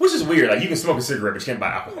 Which is weird. Like you can smoke a cigarette, but you can't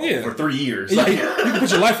buy alcohol for 3 years. Like, you can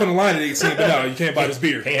put your life on the line at 18, but no, you can't buy this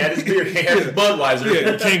beer. Can't have this beer. Can't have this Budweiser.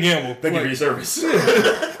 Yeah, you can't gamble. Thank you for your service.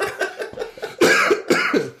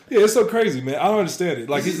 Yeah, it's so crazy, man. I don't understand it.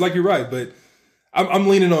 Like you're right, but I'm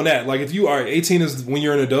leaning on that. Like if you are 18 is when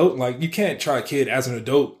you're an adult, like you can't try a kid as an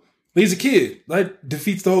adult. But he's a kid. That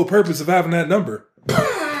defeats the whole purpose of having that number.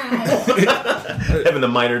 Having the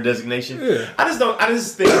minor designation. Yeah. I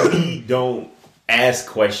just think we don't ask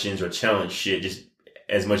questions or challenge shit just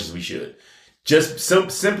as much as we should. Just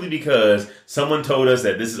simply because someone told us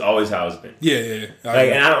that this is always how it's been. Yeah.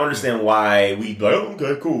 And I don't understand why we like, oh,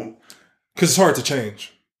 okay, cool. Because it's hard to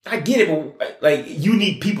change. I get it, but like you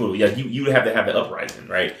need people. Like you have to have the uprising,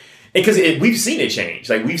 right? Because we've seen it change.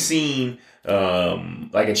 Like we've seen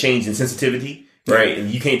like a change in sensitivity, right? And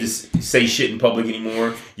you can't just say shit in public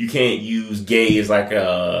anymore. You can't use gay as like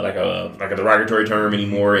a derogatory term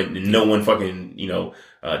anymore, and no one fucking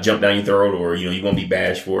jump down your throat or you won't be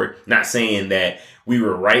bashed for it. Not saying that we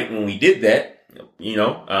were right when we did that,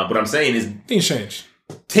 What I'm saying is things change.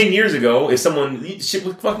 10 years ago, if someone shit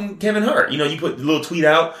with fucking Kevin Hart, you put the little tweet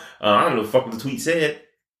out. I don't know what the tweet said,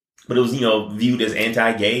 but it was viewed as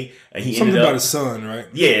anti-gay. And he something ended up, about his son, right?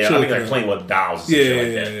 Yeah, I think like playing with dolls. Or shit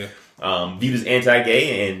like that. Yeah. Viewed as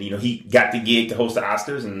anti-gay, and he got the gig to host the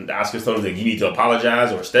Oscars, and the Oscars told him that you need to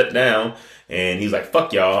apologize or step down, and he's like,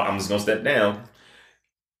 "Fuck y'all, I'm just gonna step down."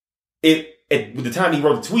 At the time he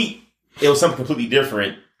wrote the tweet, it was something completely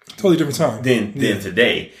different, totally different time than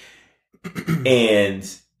today. And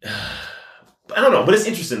I don't know, but it's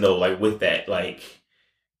interesting though. Like with that, like,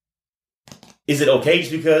 is it okay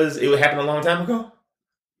just because it happened a long time ago?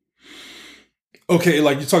 Okay,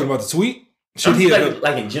 like you're talking about the tweet. Should he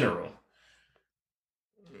like in general?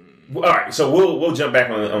 All right, so we'll jump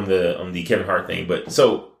back on the Kevin Hart thing, but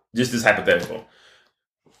so just this hypothetical.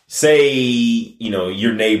 Say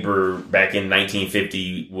your neighbor back in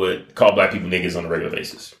 1950 would call black people niggas on a regular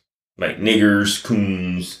basis. Like niggers,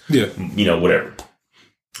 coons, whatever.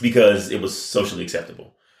 Because it was socially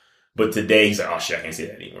acceptable. But today, he's like, oh shit, I can't say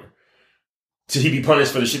that anymore. Should he be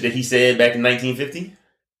punished for the shit that he said back in 1950?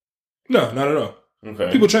 No, not at all.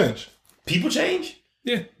 Okay. People change. People change?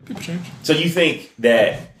 Yeah, people change. So you think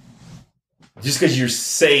that just because you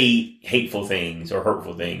say hateful things or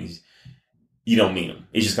hurtful things, you don't mean them.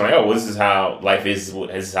 It's just kind of like, oh, well, this is how life is.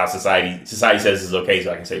 This is how society says this is okay,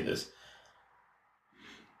 so I can say this.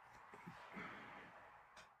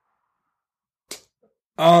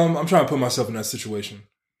 I'm trying to put myself in that situation.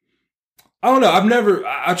 I don't know.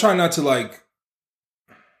 I try not to like,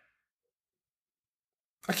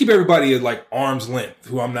 I keep everybody at like arm's length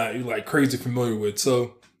who I'm not like crazy familiar with.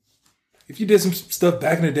 So if you did some stuff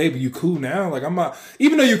back in the day, but you cool now, like I'm not,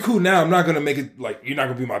 even though you're cool now, I'm not going to make it like, you're not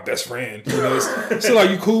going to be my best friend. So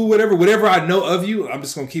like you cool, whatever I know of you, I'm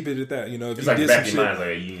just going to keep it at that. If it's you like did back some in shit, mind,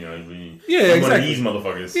 like, yeah, exactly. One of these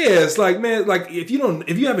motherfuckers. Yeah, it's like, man, like if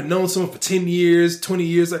you haven't known someone for 10 years, 20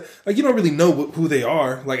 years, like you don't really know who they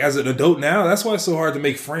are. Like as an adult now, that's why it's so hard to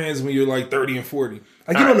make friends when you're like 30 and 40.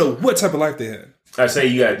 Like you don't know what type of life they had. I say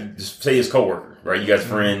say his coworker, right? You guys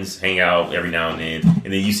friends, hang out every now and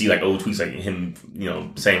then you see like old tweets like him,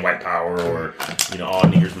 saying white power or all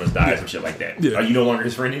niggers must die, some shit like that. Yeah. Are you no longer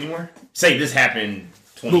his friend anymore? Say this happened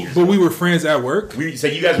 20 years ago. But we were friends at work.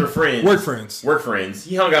 Say you guys were friends. Work friends.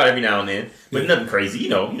 He hung out every now and then, but nothing crazy. You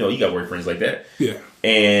got work friends like that. Yeah.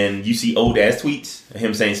 And you see old ass tweets of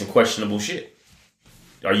him saying some questionable shit.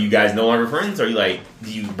 Are you guys no longer friends? Are you like,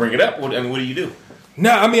 do you bring it up? What do you do? No,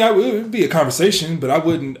 I mean, it would be a conversation, but I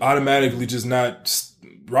wouldn't automatically just not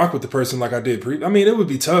rock with the person like I did. I mean, it would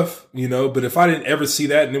be tough, but if I didn't ever see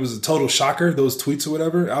that and it was a total shocker, those tweets or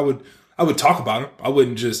whatever, I would talk about them. I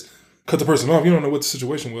wouldn't just cut the person off. You don't know what the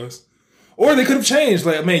situation was. Or they could have changed.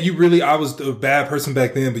 Like, man, I was a bad person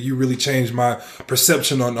back then, but you really changed my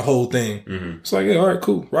perception on the whole thing. Mm-hmm. It's like, yeah, all right,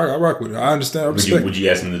 cool. I rock with it. I understand. I respect. Would you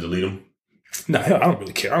ask him to delete them? No, I don't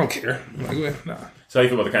really care. I don't care. Like, nah. So how you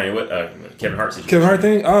feel about the Kevin Hart situation? Kevin Hart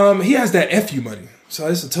thing? He has that FU money. So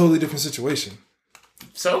it's a totally different situation.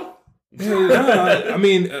 So? I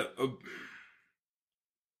mean,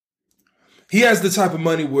 he has the type of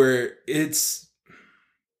money where it's...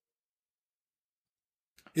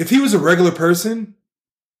 If he was a regular person,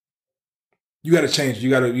 you got to change it. You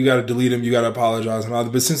got to delete him. You got to apologize and all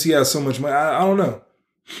that. But since he has so much money, I don't know.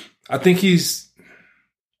 I think he's...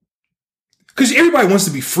 Because everybody wants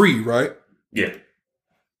to be free, right? Yeah.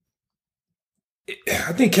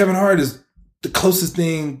 I think Kevin Hart is the closest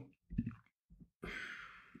thing.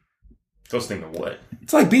 Closest thing to what?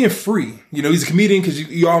 It's like being free. You know, he's a comedian because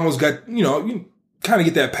you almost got, you know, you kind of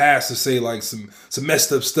get that pass to say like some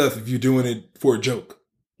messed up stuff if you're doing it for a joke.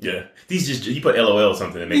 Yeah. These just, you put LOL or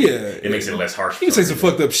something that makes it makes it less harsh. You can say some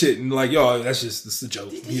fucked up shit and like, yo, that's just a joke.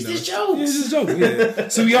 These you know? just jokes. Yeah, it's just a joke. Yeah.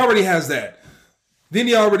 So he already has that. Then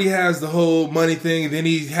he already has the whole money thing. Then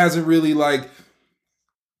he hasn't really like,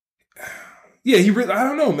 yeah, he really, I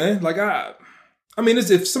don't know, man. Like I mean,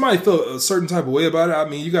 if somebody felt a certain type of way about it, I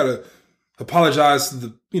mean, you gotta apologize to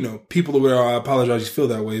the, you know, people or whatever. I apologize you feel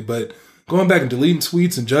that way, but going back and deleting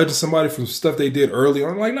tweets and judging somebody from stuff they did early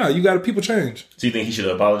on, like, nah, you got to people change. So you think he should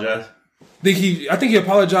apologize? I think he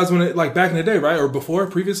apologized when it, like back in the day, right? Or before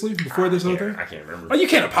this whole thing? I can't remember. Like, you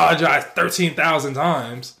can't apologize 13,000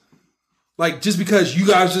 times. Like, just because you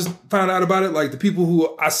guys just found out about it, like the people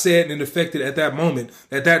who I said and affected at that moment,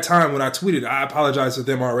 at that time when I tweeted, I apologized to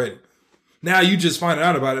them already. Now you just finding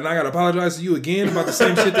out about it and I got to apologize to you again about the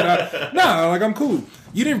same shit that nah, like I'm cool.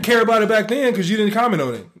 You didn't care about it back then because you didn't comment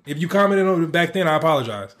on it. If you commented on it back then, I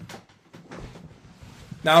apologize.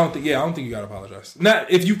 Now I don't think you gotta apologize. Not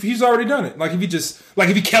if he's already done it. Like if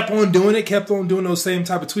he kept on doing those same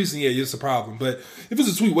type of tweets, then yeah, it's a problem. But if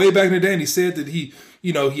it's a tweet way back in the day and he said that he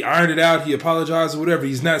ironed it out, he apologized or whatever,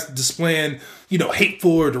 he's not displaying,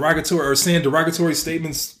 hateful or derogatory or saying derogatory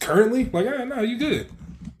statements currently, like, no, you good.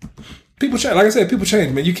 People change. Like I said, people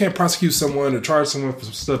change, man. You can't prosecute someone or charge someone for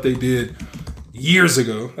some stuff they did years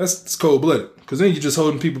ago. It's cold-blooded. Because then you're just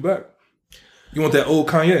holding people back. You want that old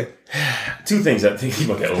Kanye. Two things I think you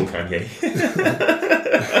want that old Kanye.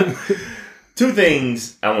 Two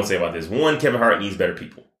things I want to say about this. One, Kevin Hart needs better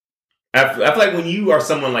people. I feel like when you are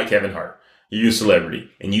someone like Kevin Hart, you're a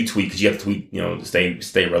celebrity, and you tweet, because you have to tweet, to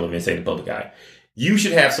stay relevant, stay in the public eye. You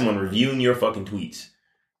should have someone reviewing your fucking tweets.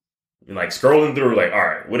 Like scrolling through, like, all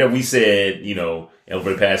right, whatever we said,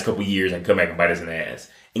 over the past couple years, and come back and bite us in the ass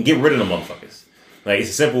and get rid of them motherfuckers. Like, it's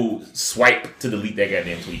a simple swipe to delete that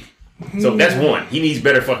goddamn tweet. So that's one. He needs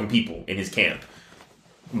better fucking people in his camp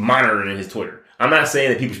monitoring his Twitter. I'm not saying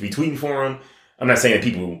that people should be tweeting for him. I'm not saying that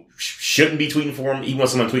people shouldn't be tweeting for him. He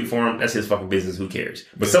wants someone to tweet for him. That's his fucking business. Who cares?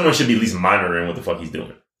 But someone should be at least monitoring what the fuck he's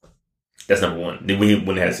doing. That's number one. Then we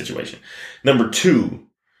wouldn't have a situation. Number two,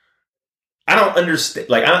 I don't understand.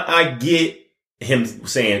 Like, I get him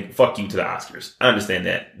saying "fuck you" to the Oscars. I understand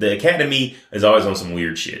that. The Academy is always on some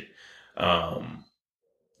weird shit. For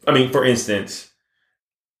instance,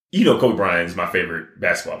 Kobe Bryant is my favorite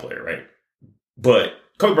basketball player, right? But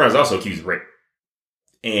Kobe Bryant is also accused of rape.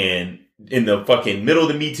 And in the fucking middle of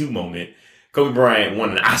the Me Too moment, Kobe Bryant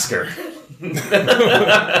won an Oscar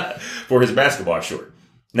for his basketball short.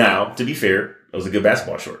 Now, to be fair, it was a good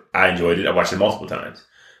basketball short. I enjoyed it. I watched it multiple times.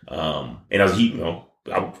 And I was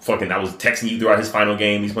texting you throughout his final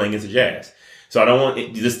game. He's playing against the Jazz. So I don't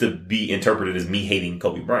want this to be interpreted as me hating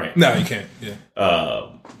Kobe Bryant. No, you can't. Yeah.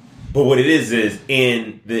 But what it is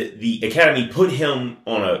in the Academy put him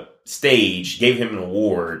on a stage, gave him an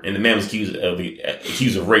award, and the man was accused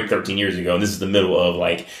of rape 13 years ago. And this is the middle of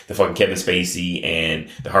like the fucking Kevin Spacey and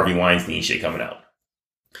the Harvey Weinstein shit coming out.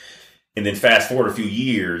 And then fast forward a few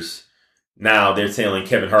years, now they're telling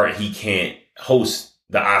Kevin Hart he can't host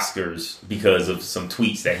the Oscars because of some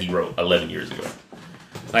tweets that he wrote 11 years ago.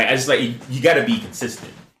 Like, I just you got to be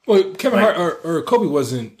consistent. Well, Kevin Hart or Kobe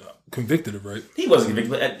wasn't convicted of rape. He wasn't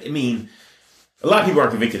convicted. But, a lot of people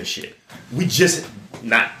aren't convicted of shit. We just,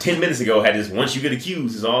 not 10 minutes ago, had this, once you get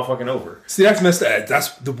accused, it's all fucking over. See, that's messed up. That's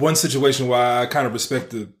the one situation why I kind of respect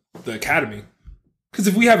the Academy. Because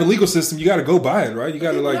if we have a legal system, you got to go by it, right? You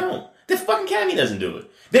got to No, the fucking Academy doesn't do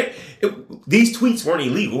it. These tweets weren't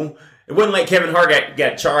illegal. It wasn't like Kevin Hart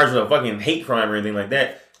got charged with a fucking hate crime or anything like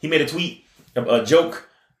that. He made a tweet, a joke,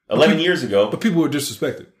 11 years ago. But people were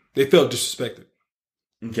disrespected. They felt disrespected.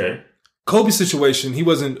 Okay. Kobe's situation, he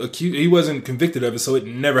wasn't accused. He wasn't convicted of it, so it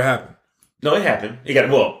never happened. No, it happened.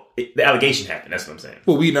 The allegation happened. That's what I'm saying.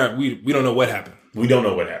 Well, we don't know what happened. We don't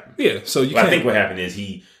know what happened. Yeah, so I think what happened is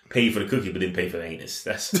he paid for the cookie, but didn't pay for the anus.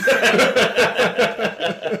 That's.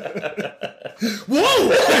 Whoa!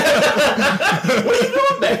 What are you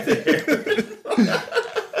doing back there?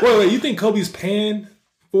 Wait, you think Kobe's paying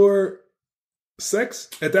for sex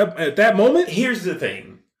at that moment? Here's the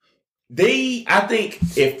thing. I think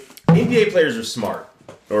if NBA players are smart,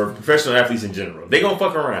 or professional athletes in general, they gonna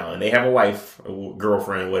fuck around and they have a wife, a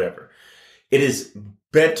girlfriend, whatever. It is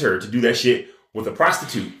better to do that shit with a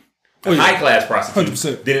prostitute, high class prostitute,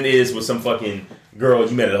 100%. than it is with some fucking girl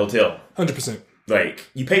you met at a hotel. 100%. Like,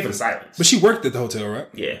 you pay for the silence. But she worked at the hotel, right?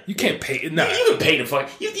 Yeah. You can't pay it. Nah. You can pay the fuck.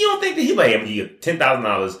 You don't think that he like, I'm gonna give you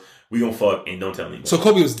 $10,000, we gonna fuck, and don't tell anyone. So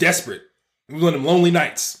Kobe was desperate. It was one of them lonely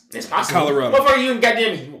nights. It's possible. Colorado. Motherfucker, you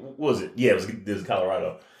goddamn, what was it? Yeah, it was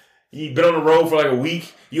Colorado. You been on the road for like a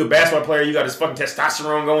week. You a basketball player. You got this fucking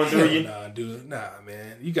testosterone going through you. Nah, dude. Nah,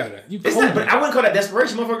 man. You gotta. It's not, but I wouldn't call that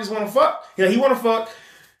desperation. Motherfucker just want to fuck. You know, he want to fuck.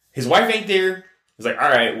 His wife ain't there. He's like, all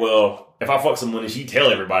right, well, if I fuck someone and she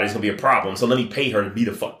tell everybody, it's gonna be a problem. So let me pay her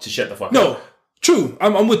to shut the fuck up. No, true.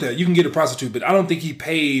 I'm with that. You can get a prostitute, but I don't think he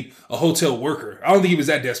paid a hotel worker. I don't think he was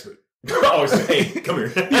that desperate. Oh, say, hey, come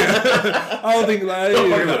here. Yeah. I don't think like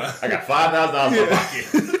I got $5,000 in my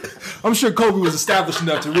pocket. I'm sure Kobe was established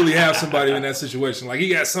enough to really have somebody in that situation. Like, he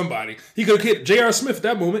got somebody. He could have hit J.R. Smith at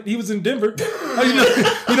that moment. He was in Denver.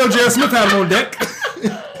 You know J.R. Smith had him on deck.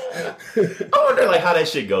 I wonder, like, how that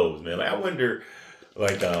shit goes, man. Like, I wonder,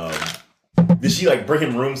 like, did she, like, bring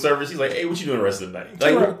him room service? He's like, hey, what you doing the rest of the night?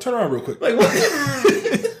 Like, turn around real quick. Like, what?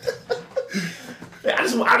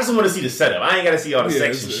 I just want to see the setup. I ain't got to see all the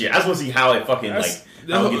sex and shit. I just want to see how it fucking, how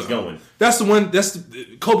it gets going. That's the one,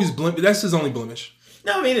 Kobe's blemish. That's his only blemish.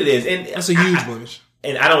 No, I mean, it is. And that's a huge blemish.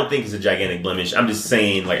 And I don't think it's a gigantic blemish. I'm just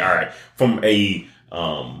saying, like, all right, from a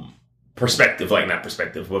perspective, like, not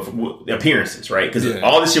perspective, but from appearances, right? Because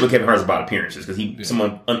all this shit with Kevin Hart is about appearances, because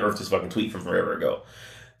someone unearthed his fucking tweet from forever ago.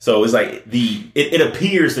 So it's like, it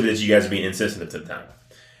appears that you guys are being insensitive to the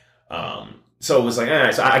time. So it's like, all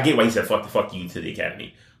right, so I get why he said fuck you to the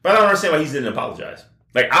Academy. But I don't understand why he didn't apologize.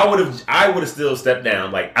 Like, I would have still stepped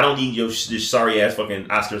down. Like, I don't need this sorry ass fucking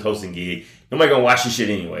Oscars hosting gig. Nobody gonna watch this shit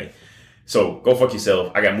anyway. So go fuck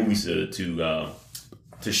yourself. I got movies to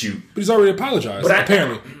shoot. But he's already apologized. But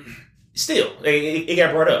apparently, still, it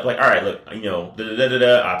got brought up. Like, all right, look, you know,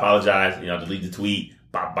 I apologize. You know, delete the tweet.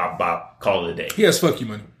 Bop bop bop. Call it a day. He has fuck you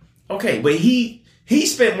money. Okay, but he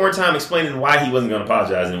spent more time explaining why he wasn't gonna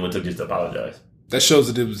apologize than what it took just to apologize. That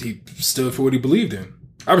shows that he stood for what he believed in.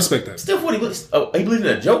 I respect that. Still for what he believed. Oh, he believed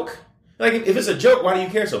in a joke. Like, if it's a joke, why do you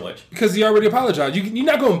care so much? Because he already apologized. You're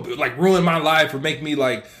not going to, like, ruin my life or make me,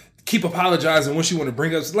 like, keep apologizing once you want to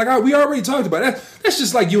bring us. Like, we already talked about that. That's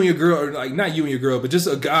just like you and your girl, or, like, not you and your girl, but just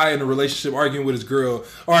a guy in a relationship arguing with his girl.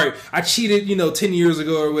 All right, I cheated, 10 years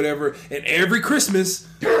ago or whatever, and every Christmas,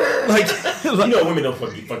 like you know women don't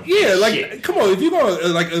fucking yeah, like, shit. Come on, if you're going to,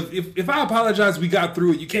 like, if I apologize, we got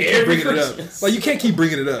through it, you can't keep bringing it up. Like, you can't keep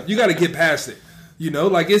bringing it up. You got to get past it.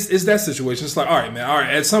 Like, it's that situation. It's like, all right, man, all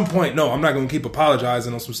right, at some point, no, I'm not going to keep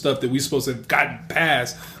apologizing on some stuff that we supposed to have gotten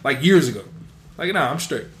past, like, years ago. Like, nah, I'm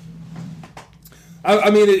straight.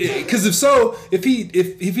 I mean, because if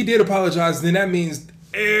he did apologize, then that means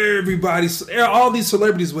all these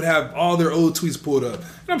celebrities would have all their old tweets pulled up.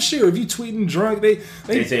 And I'm sure if you tweeting drunk, they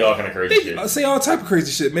say all kind of crazy shit. Say all type of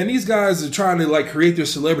crazy shit, man. These guys are trying to, like, create their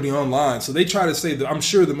celebrity online, so they try to say that, I'm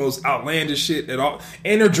sure, the most outlandish shit at all.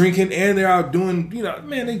 And they're drinking, and they're out doing,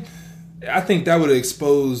 man. I think that would have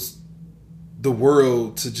exposed the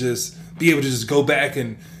world to just be able to just go back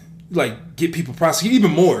and, like, get people prosecuted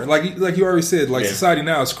even more. Like you already said, like, society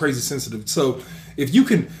now is crazy sensitive. So if you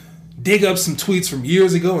can dig up some tweets from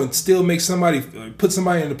years ago and still make somebody, put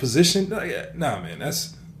somebody in a position, nah, man,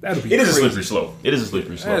 that'll be. It is a slippery slope. It is a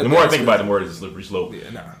slippery slope. The more I think about it, the more it is a slippery slope. Yeah,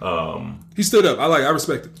 nah. He stood up. I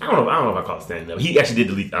respect it. I don't know if I call it standing up. He actually did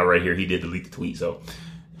delete. Right here, he did delete the tweet. So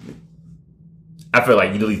I feel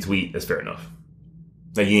like you delete the tweet, that's fair enough.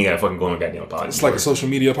 Like, you ain't gotta fucking go on a goddamn apology. It's like a social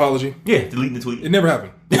media apology. Yeah, deleting the tweet. It never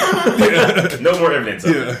happened. No more evidence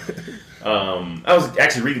of it. I was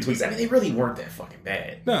actually reading tweets. I mean, they really weren't that fucking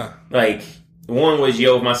bad. Nah. Like, one was,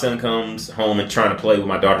 yo, if my son comes home and trying to play with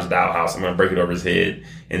my daughter's dollhouse, I'm gonna break it over his head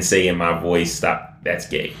and say in my voice, stop, that's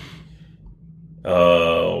gay.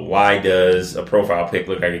 Why does a profile pic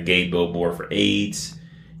look like a gay billboard for AIDS?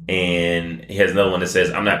 And he has another one that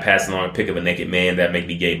says, I'm not passing along a pic of a naked man, that make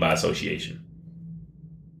me gay by association.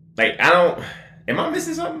 Like, am I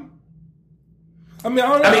missing something? I mean,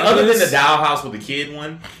 other than the dollhouse with the kid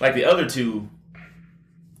one, like the other two.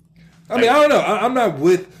 I mean, I don't know. I'm not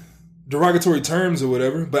with derogatory terms or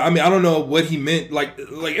whatever, but I mean, I don't know what he meant. Like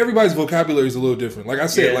everybody's vocabulary is a little different. Like I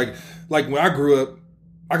said, like when I grew up,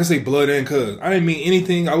 I could say blood and cuz. I didn't mean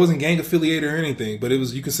anything. I wasn't gang affiliated or anything, but it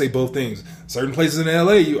was, you can say both things. Certain places in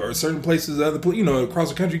LA or certain places across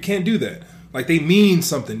the country can't do that. Like, they mean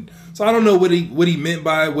something. So I don't know what he meant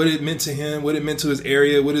by it, what it meant to him, what it meant to his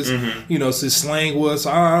area, what his his slang was.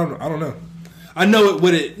 So I don't know. I know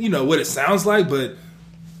what it sounds like, but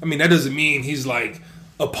I mean, that doesn't mean he's, like,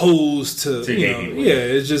 opposed to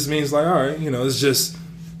it just means, like, all right, it's just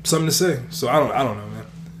something to say. So I don't know, man.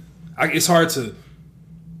 It's hard to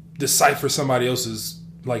decipher somebody else's,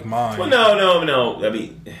 like, mind. Well, no. I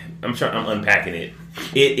mean, I'm unpacking it.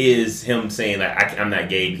 It is him saying that I'm not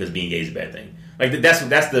gay because being gay is a bad thing. Like, that's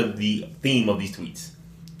the theme of these tweets.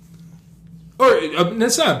 Or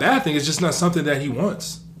that's not a bad thing. It's just not something that he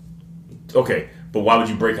wants. Okay, but why would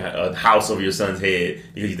you break a house over your son's head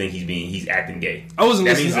because you think he's acting gay? I wasn't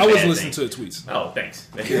listening. I wasn't listening to the tweets. Oh, thanks.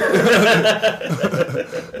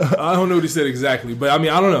 I don't know what he said exactly, but I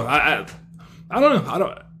mean, I don't know. I don't know. I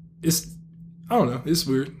don't know. It's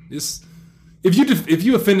weird. It's if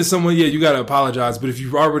you offended someone, yeah, you gotta apologize. But if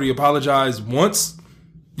you've already apologized once,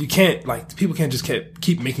 you can't people can't just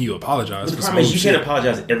keep making you apologize. But the problem is you can't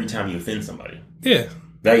apologize every time you offend somebody. Yeah.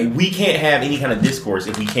 Like, we can't have any kind of discourse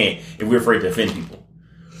if we're afraid to offend people.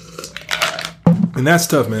 And that's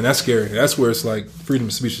tough, man. That's scary. That's where it's like freedom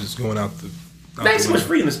of speech is going out the. Not so much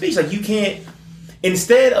freedom of speech. Like, you can't.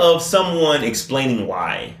 Instead of someone explaining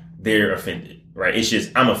why they're offended, right? It's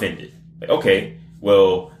just, I'm offended. Like, okay,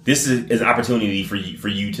 well, this is an opportunity for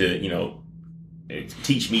you to,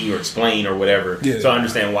 teach me or explain or whatever, so I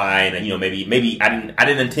understand why, and maybe I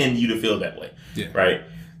didn't intend you to feel that way, right?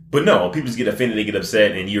 But no, people just get offended, they get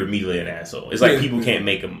upset, and you're immediately an asshole. It's like people can't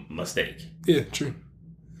make a mistake. Yeah, true.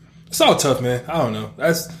 It's all tough, man. I don't know.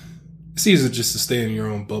 It's easier just to stay in your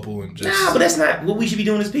own bubble and just. Nah, but that's not what we should be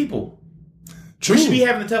doing as people. True. We should be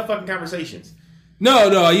having the tough fucking conversations.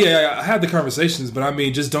 No, yeah, I have the conversations, but I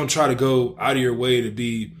mean, just don't try to go out of your way to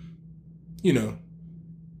be,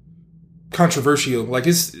 controversial. Like,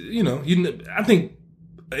 it's, I think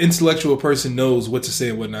an intellectual person knows what to say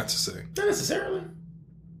and what not to say. Not necessarily.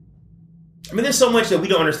 I mean, there's so much that we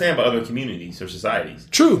don't understand about other communities or societies.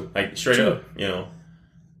 True. Like, straight up,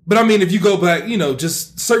 But I mean, if you go back,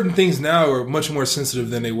 just certain things now are much more sensitive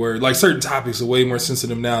than they were. Like, certain topics are way more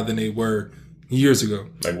sensitive now than they were years ago.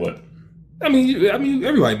 Like what? I mean,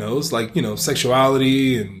 everybody knows, like,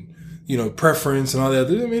 sexuality and, preference and all that.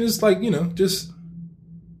 I mean, it's like, just,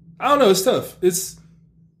 I don't know. It's tough. It's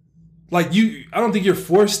like I don't think you're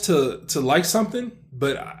forced to like something,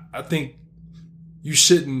 but I think you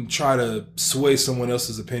shouldn't try to sway someone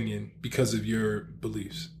else's opinion because of your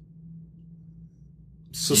beliefs.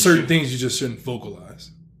 So certain things you just shouldn't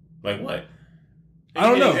vocalize. Like what? I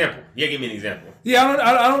don't know. Example. Yeah, give me an example. Yeah,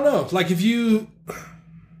 I don't know. Like, if you,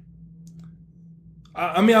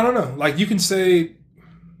 I mean, I don't know. Like, you can say,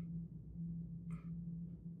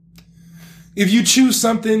 if you choose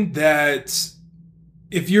something that,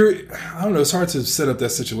 if you're, I don't know, it's hard to set up that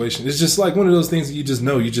situation. It's just like one of those things that you just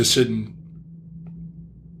know you just shouldn't.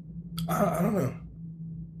 I don't know.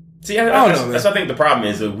 See, I don't know. That's I think the problem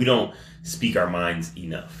is that we don't speak our minds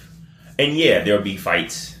enough. And yeah, there'll be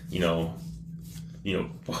fights,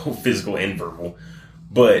 physical and verbal.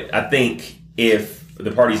 But I think if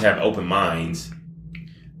the parties have open minds,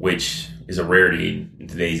 which is a rarity in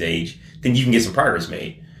today's age, then you can get some progress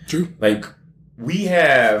made. True. Like, we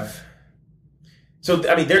have... So,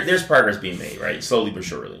 I mean, there's progress being made, right? Slowly but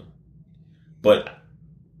surely. But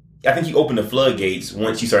I think you open the floodgates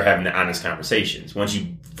once you start having the honest conversations. Once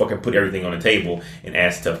you fucking put everything on the table and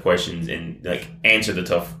ask tough questions and, like, answer the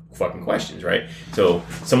tough fucking questions, right? So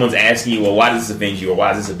someone's asking you, well, why does this offend you, or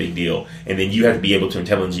why is this a big deal? And then you have to be able to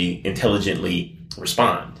intelligently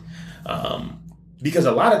respond. Because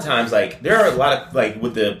a lot of times, like, there are a lot of, like,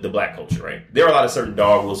 with the black culture, right? There are a lot of certain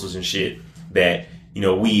dog whistles and shit that,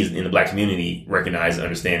 we in the black community recognize,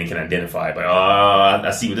 understand, and can identify. Like, oh,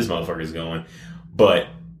 I see where this motherfucker is going. But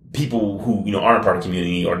people who, aren't part of the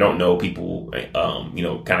community or don't know people,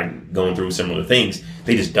 kind of going through similar things,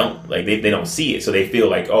 they just don't. Like, they don't see it. So they feel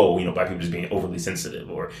like, oh, black people just being overly sensitive,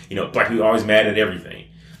 or, black people are always mad at everything.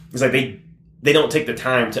 It's like they don't take the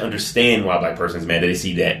time to understand why a black person's mad. They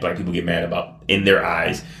see that black people get mad about, in their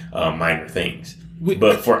eyes, minor things.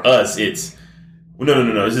 But for us, it's,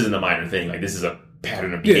 no, this isn't a minor thing. Like, this is a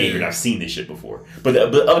pattern of behavior, and I've seen this shit before. But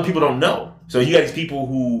other people don't know. So you got these people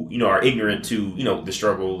who, are ignorant to, the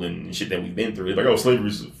struggle and shit that we've been through. It's like, oh, slavery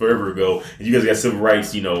was forever ago, and you guys got civil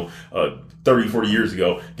rights, 30, 40 years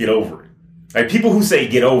ago. Get over it. Like, people who say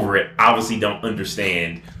get over it obviously don't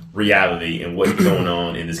understand reality and what's going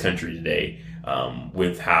on in this country today,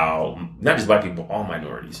 with how, not just black people, all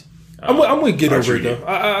minorities. I'm with get over it, though.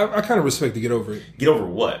 I kind of respect to get over it. Get over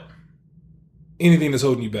what? Anything that's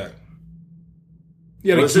holding you back.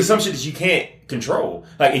 Yeah, well, there's some shit that you can't control.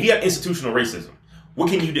 Like, if you have institutional racism, what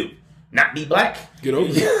can you do? Not be black? Get over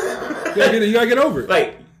it. You gotta get over it.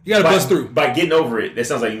 Like, you gotta bust through. By getting over it, that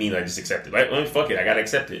sounds like you mean, like, just accept it. Like, well, fuck it, I gotta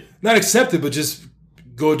accept it. Not accept it, but just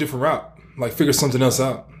go a different route. Like, figure something else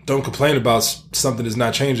out. Don't complain about something that's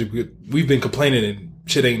not changing. We've been complaining and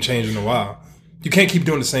shit ain't changing in a while. You can't keep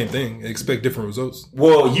doing the same thing and expect different results.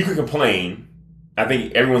 Well, you can complain. I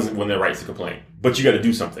think everyone's within their rights to complain. But you gotta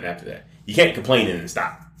do something after that. You can't complain and then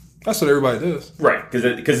stop. That's what everybody does. Right,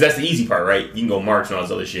 because that's the easy part, right? You can go march and all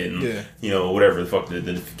this other shit and, whatever the fuck the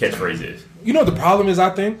catchphrase is. You know what the problem is,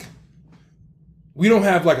 I think? we don't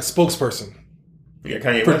have like a spokesperson You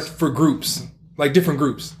got Kanye West? for groups, like different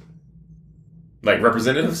groups. Like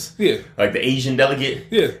representatives? Yeah. Like the Asian delegate?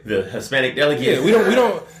 Yeah. The Hispanic delegate? Yeah, we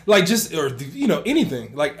don't like just, or, you know,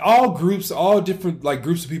 anything. Like all groups, all different like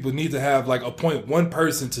groups of people need to have like appoint one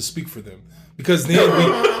person to speak for them. Because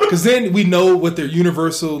then we know what their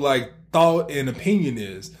universal like thought and opinion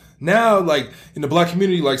is. Now, like in the black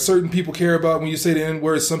community, like certain people care about when you say the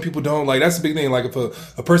N-word, some people don't. Like that's a big thing. Like if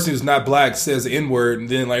a person who's not black says the N-word, and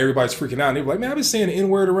then like everybody's freaking out, and they're like, "Man, I've been saying the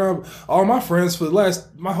N-word around all my friends for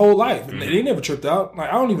my whole life, and they never tripped out. Like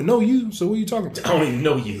I don't even know you, so what are you talking about? I don't even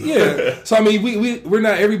know you." Yeah. So I mean, we're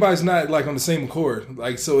not. Everybody's not like on the same accord.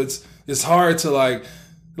 Like so, it's hard to like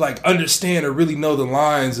understand or really know the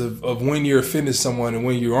lines of when you're offending someone and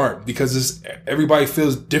when you aren't, because everybody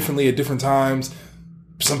feels differently at different times.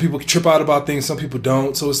 Some people trip out about things, some people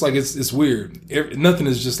don't. So it's like it's weird. Nothing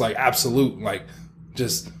is just like absolute. Like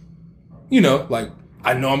just, you know, like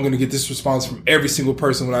I know I'm going to get this response from every single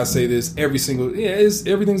person when I say this.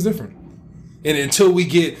 Everything's different. And until we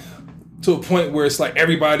get to a point where it's like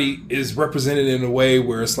everybody is represented in a way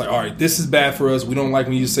where it's like, all right, this is bad for us. We don't like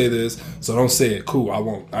when you say this, so don't say it. Cool, I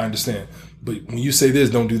won't. I understand. But when you say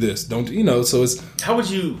this, don't do this. Don't, you know, so it's... How would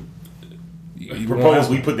you propose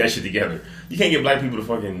we put that shit together? You can't get black people to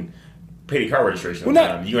fucking pay the car registration. You're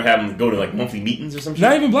going to have them go to like monthly meetings or some shit?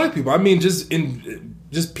 Not even black people. I mean,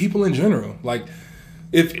 just people in general. Like,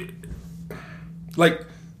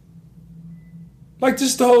 Like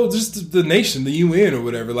just the nation, the UN or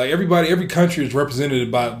whatever. Like every country is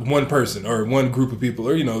represented by one person or one group of people,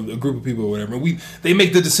 or you know, a group of people or whatever. They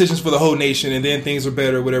make the decisions for the whole nation, and then things are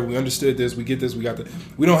better or whatever. We understood this, we get this, we got that.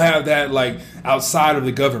 We don't have that like outside of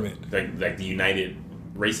the government, like the United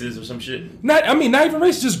Races or some shit. Not even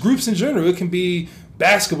races, just groups in general. It can be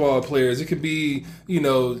basketball players. It could be, you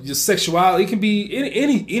know, just sexuality. It can be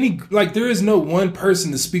any like there is no one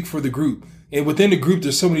person to speak for the group. And within the group,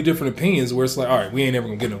 there's so many different opinions where it's like, all right, we ain't ever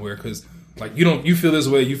gonna get nowhere because, like, you feel this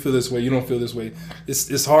way, you feel this way, you don't feel this way.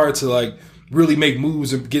 It's hard to like really make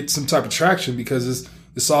moves and get some type of traction because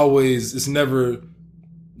it's never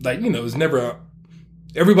like, you know, it's never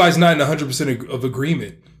everybody's not in 100% of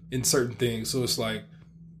agreement in certain things. So it's like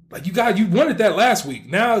you wanted that last week.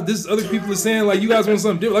 Now this other people are saying like you guys want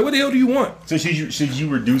something different. Like what the hell do you want? So should you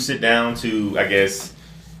reduce it down to, I guess,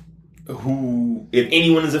 who, if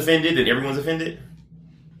anyone is offended, then everyone's offended?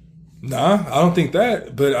 Nah, I don't think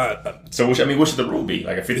that. But so what should the rule be?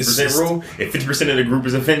 Like a 50% rule? If 50% of the group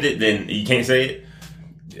is offended, then you can't say it.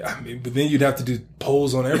 Yeah, I mean, but then you'd have to do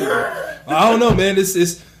polls on everyone. I don't know, man.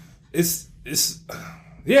 It's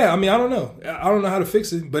yeah. I mean, I don't know. I don't know how to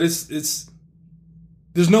fix it, but it's.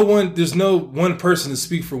 There's no one person to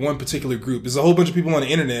speak for one particular group. There's a whole bunch of people on the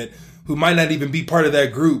internet who might not even be part of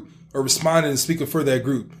that group or responding and speaking for that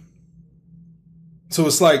group. So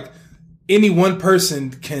it's like any one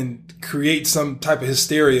person can create some type of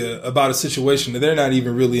hysteria about a situation that they're not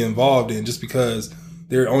even really involved in just because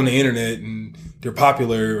they're on the internet and they're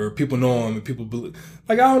popular or people know them and people believe.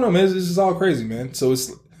 Like, I don't know, man. This is all crazy, man. So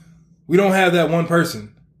we don't have that one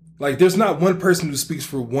person. Like, there's not one person who speaks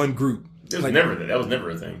for one group. That was never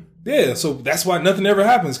a thing. Yeah, so that's why nothing ever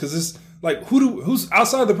happens because it's like who's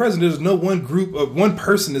outside the president. There's no one group of one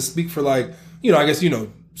person to speak for, like, you know, I guess, you know,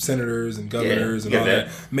 senators and governors and all that,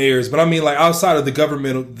 mayors. But I mean, like, outside of the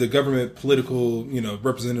government political, you know,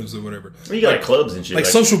 representatives or whatever. Well, you got like clubs and shit, like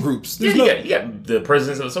social groups. You got the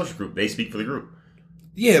presidents of the social group. They speak for the group.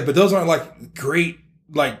 Yeah, but those aren't like great.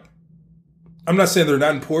 Like, I'm not saying they're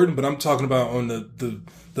not important, but I'm talking about on the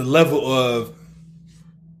level of,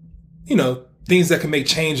 you know, things that can make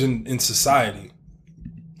change in society.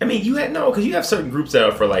 I mean, because you have certain groups that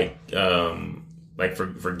are for like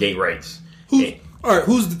for gay rights. All right,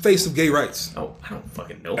 who's the face of gay rights? Oh, I don't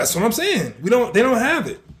fucking know. That's what I'm saying. They don't have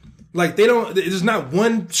it. Like, there's not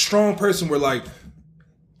one strong person where, like,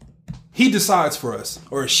 he decides for us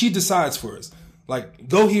or she decides for us. Like,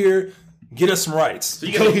 go here, get us some rights.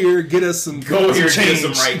 So go here, get us some change. Get us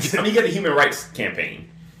some rights. I mean, you got the Human Rights Campaign,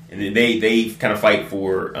 and then they kind of fight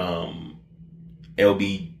for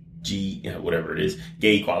whatever it is,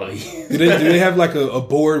 gay equality. do they have like a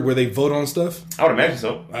board where they vote on stuff? I would imagine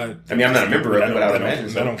so. I mean, I'm not a member of it, but I would imagine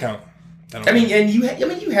so. That don't count. You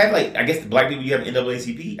have like, I guess the black people, you have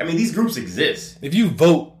NAACP. I mean, these groups exist. If you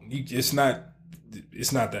vote, it's not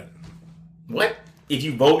that. What? If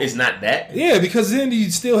you vote, it's not that? Yeah, because then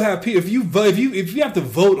you still have people. If you have to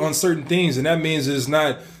vote on certain things, and that means it's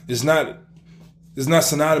not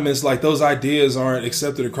synonymous. Like, those ideas aren't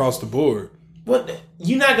accepted across the board. Well,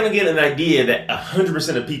 you're not going to get an idea that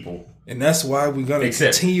 100% of people. And that's why we're going to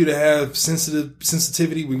continue to have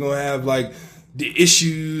sensitivity. We're going to have, like, the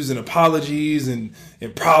issues and apologies and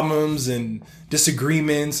problems and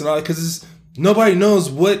disagreements and all that, because nobody knows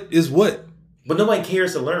what is what. But nobody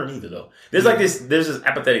cares to learn either, though. There's there's this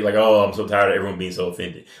apathetic, like, oh, I'm so tired of everyone being so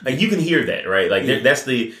offended. Like, you can hear that, right? Like, that's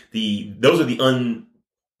those are the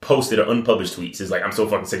unposted or unpublished tweets. It's like, I'm so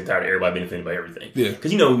fucking sick and tired of everybody being offended by everything. Yeah.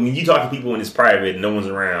 Because, when you talk to people when it's private and no one's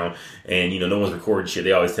around and, no one's recording shit,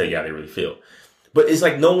 they always tell you how they really feel. But it's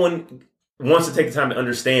like no one wants to take the time to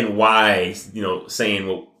understand why, saying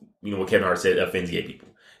what Kevin Hart said offends gay people.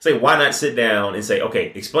 Say, why not sit down and say,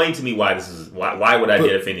 okay, explain to me why this is, why would I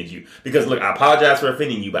get offended you? Because look, I apologize for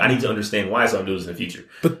offending you, but I need to understand why, so I'm doing this in the future.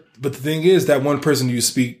 But the thing is, that one person you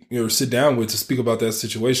speak or sit down with to speak about that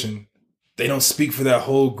situation, they don't speak for that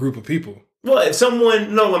whole group of people. Well, if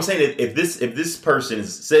someone, no, I'm saying if this person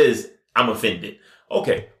says I'm offended,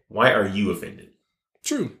 okay, why are you offended?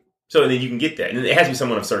 True. So then you can get that, and it has to be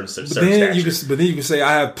someone of certain stature. But then you can say,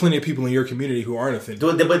 I have plenty of people in your community who aren't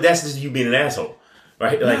offended. But that's just you being an asshole.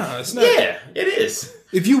 Right? Like, nah, it's not. Yeah, it is.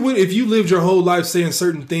 If you lived your whole life saying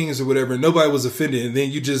certain things or whatever, and nobody was offended, and then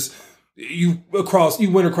you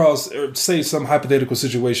went across, or say some hypothetical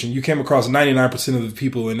situation, you came across 99% of the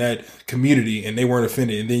people in that community, and they weren't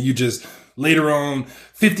offended, and then you just later on,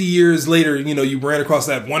 50 years later, you ran across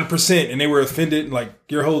that 1% and they were offended. Like,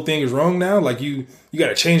 your whole thing is wrong now. Like, you got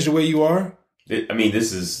to change the way you are.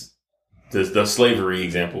 This is the slavery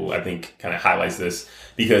example. I think kind of highlights this.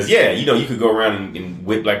 Because, you could go around and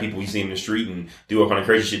whip black people you see in the street and do all kind of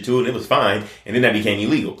crazy shit to it, and it was fine, and then that became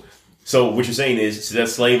illegal. So what you're saying is, to that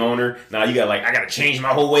slave owner, now you got I got to change my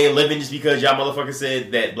whole way of living just because y'all motherfuckers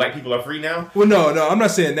said that black people are free now? Well, no, I'm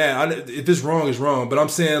not saying that. If it's wrong, it's wrong. But I'm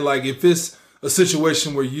saying, if it's a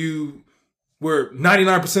situation where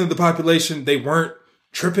 99% of the population, they weren't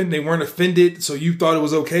tripping, they weren't offended, so you thought it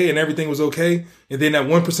was okay and everything was okay, and then that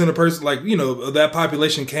 1% of person, of that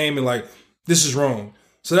population came and this is wrong.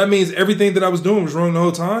 So that means everything that I was doing was wrong the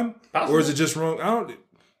whole time? Possibly. Or is it just wrong?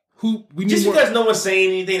 Because no one's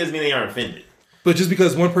saying anything doesn't mean they aren't offended. But just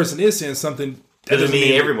because one person is saying something doesn't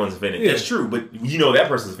mean everyone's offended. Yeah. That's true, but that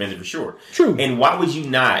person's offended for sure. True. And why would you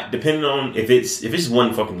not, depending on if it's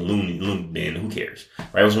one fucking loony bin, who cares?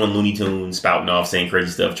 Right? It was one Looney Tune spouting off, saying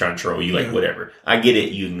crazy stuff, trying to troll you, whatever. I get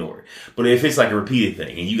it, you ignore it. But if it's a repeated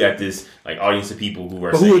thing, and you got this audience of people who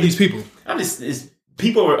are who are these people? It's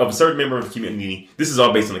people of a certain member of the community. This is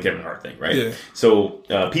all based on the Kevin Hart thing, right? Yeah. So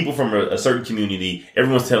people from a certain community,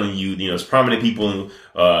 everyone's telling you, it's prominent people,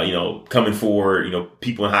 coming forward,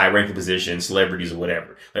 people in high ranking positions, celebrities or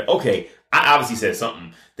whatever. Okay, I obviously said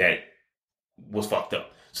something that was fucked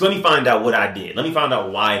up. So let me find out what I did. Let me find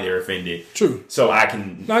out why they're offended. True. So I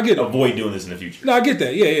can avoid doing this in the future. No, I get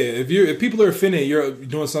that. Yeah. If people are offended, you're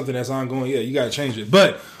doing something that's ongoing. Yeah, you got to change it.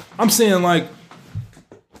 But I'm saying I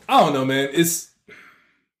don't know, man.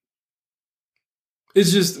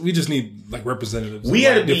 It's just, we just need representatives. We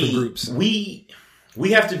have to different groups. We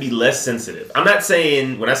have to be less sensitive. I'm not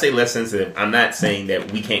saying, when I say less sensitive, I'm not saying that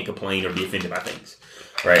we can't complain or be offended by things,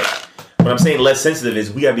 right? What I'm saying less sensitive is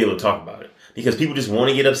we got to be able to talk about it, because people just want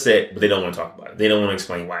to get upset, but they don't want to talk about it. They don't want to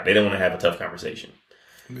explain why. They don't want to have a tough conversation.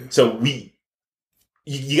 Yeah. So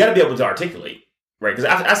you got to be able to articulate, right? Because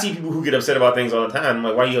I see people who get upset about things all the time. I'm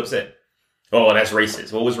like, why are you upset? Oh, that's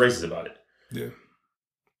racist. What was racist about it? Yeah.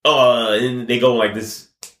 And they go this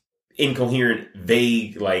incoherent,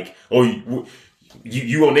 vague,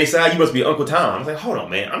 you on their side, you must be Uncle Tom. I was like, hold on,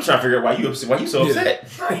 man. I'm trying to figure out why you so upset.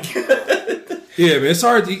 Yeah, man. It's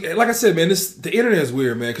hard. Like I said, man, the internet is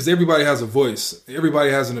weird, man, because everybody has a voice. Everybody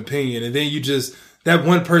has an opinion. And then that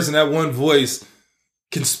one person, that one voice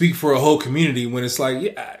can speak for a whole community when it's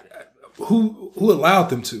who allowed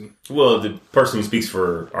them to? Well, the person who speaks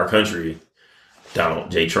for our country,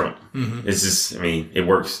 Donald J. Trump. Mm-hmm. It's just, it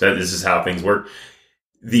works. This is how things work.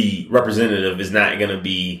 The representative is not going to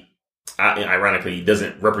be, ironically,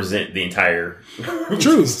 doesn't represent the entire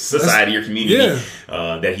society or community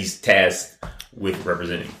that he's tasked with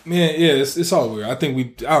representing. Man, yeah, it's all weird. I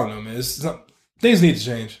think I don't know, man. Things need to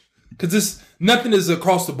change, because nothing is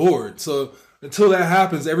across the board. So until that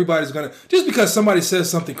happens, everybody's going to, just because somebody says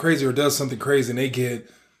something crazy or does something crazy and they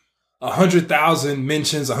get 100,000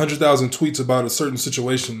 mentions, 100,000 tweets about a certain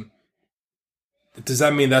situation, does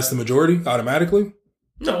that mean that's the majority automatically?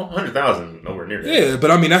 No, 100,000 nowhere near that. Yeah,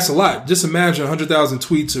 but that's a lot. Just imagine 100,000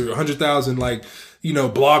 tweets or 100,000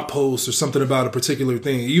 blog posts or something about a particular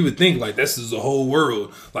thing. You would think this is the whole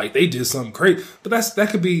world. They did something crazy, but that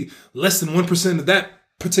could be less than 1% of that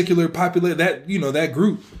particular population, that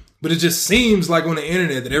group. But it just seems on the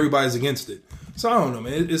internet that everybody's against it. So I don't know,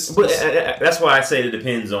 man. But that's why I say it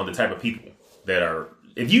depends on the type of people that are.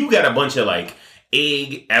 If you got a bunch of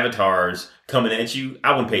egg avatars coming at you,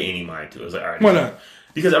 I wouldn't pay any mind to it. I was like, all right. Why not?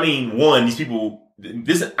 Because, I mean, one, these people,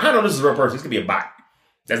 I know this is a real person. This could be a bot.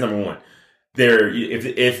 That's number one.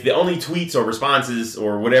 If the only tweets or responses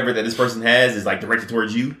or whatever that this person has is like directed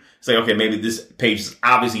towards you, it's like, okay, maybe this page is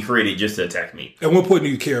obviously created just to attack me. At what point do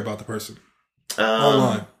you care about the person?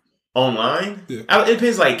 Online? Yeah. It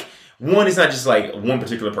depends. Like, one, it's not just like one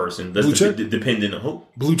particular person. That's dependent on who.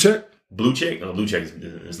 Blue check? Blue check? No, blue check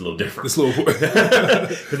is a little different. It's a little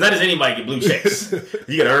because not just anybody get blue checks.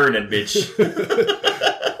 You gotta earn that bitch.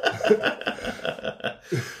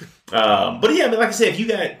 But yeah, I mean, like I said, if you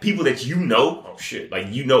got people that you know,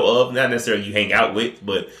 like you know of, not necessarily you hang out with,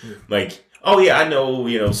 but like, oh yeah, I know,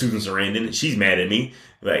 Susan Sarandon, she's mad at me.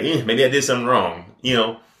 Like, maybe I did something wrong,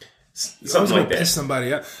 something like that. Piss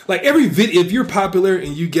somebody out. Like every video, if you're popular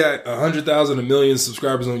and you got 100,000, 1 million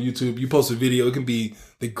subscribers on YouTube, you post a video, it can be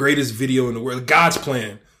the greatest video in the world, God's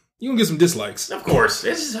plan. You gonna get some dislikes. Of course,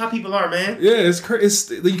 this is how people are, man. Yeah, it's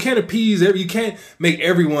crazy. You can't appease you can't make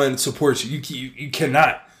everyone support you. You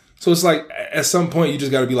cannot. So it's like at some point you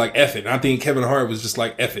just got to be like F it. And I think Kevin Hart was just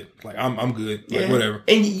like F it. Like I'm good. Like whatever.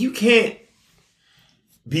 And you can't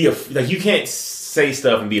you can't say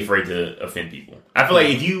stuff and be afraid to offend people. I feel like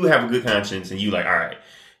if you have a good conscience and you like, all right,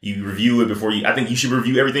 you review it before I think you should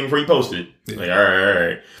review everything before you post it. Yeah. Like all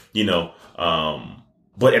right.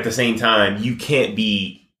 But at the same time, you can't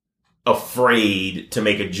be afraid to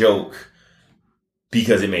make a joke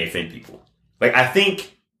because it may offend people. Like I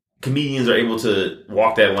think comedians are able to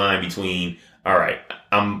walk that line between, all right,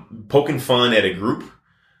 I'm poking fun at a group,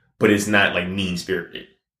 but it's not like mean spirited,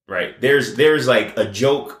 right? There's like a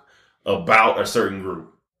joke about a certain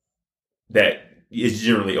group that is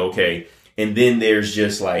generally okay. And then there's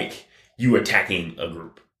just like you attacking a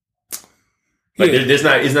group. Like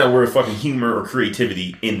it's not word fucking humor or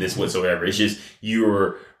creativity in this whatsoever. It's just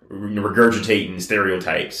you're regurgitating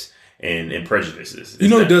stereotypes and prejudices.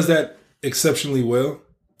 Who does that exceptionally well?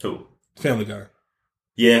 Who? Family Guy.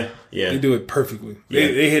 Yeah. They do it perfectly.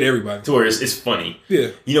 They hit everybody. To where it's funny. Yeah.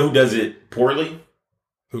 You know who does it poorly?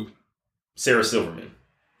 Who? Sarah Silverman.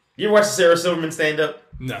 You ever watch Sarah Silverman stand up?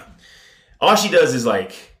 No. All she does is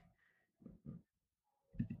like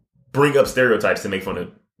bring up stereotypes to make fun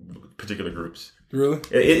of particular groups. Really?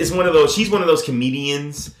 It's one of those. She's one of those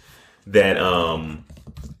comedians that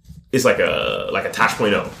it's like a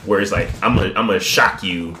Tosh.0 where it's like I'm gonna shock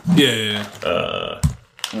you. Yeah.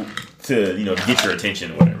 To get your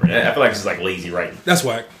attention or whatever. And I feel like it's just like lazy writing. That's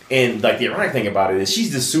whack. And like the ironic thing about it is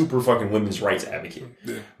she's the super fucking women's rights advocate,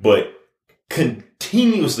 but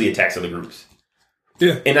continuously attacks other groups.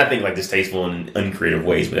 Yeah, and I think like distasteful and uncreative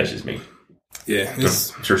ways, but that's just me. Yeah,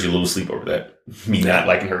 I'm sure she'll lose sleep over that. Me not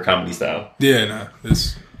liking her comedy style. Yeah, nah. I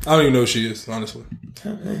don't even know who she is, honestly.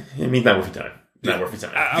 I mean, not worth your time. Not worth your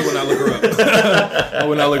time. I would not look her up. I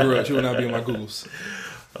would not look her up. She would not be in my Googles.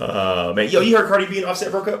 Man, yo, you heard Cardi B and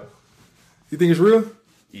Offset broke up? You think it's real?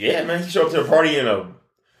 Yeah, man. He showed up to a party in a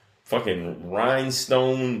fucking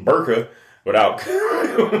rhinestone burqa without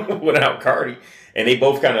Cardi, and they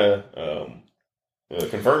both kind of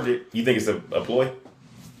confirmed it. You think it's a ploy?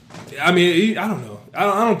 I mean, I don't know.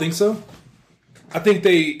 I don't think so. I think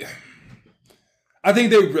they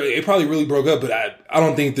probably really broke up, but I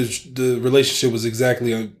don't think the relationship was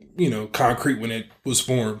exactly concrete when it was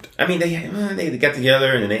formed. I mean, they got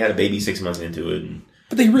together and then they had a baby 6 months into it.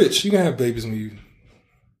 But they rich. You can have babies when you.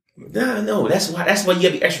 No, that's why you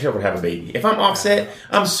gotta be extra careful to have a baby. If I'm Offset,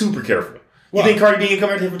 I'm super careful. You think Cardi B can come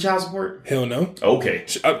out here for child support? Hell no. Okay.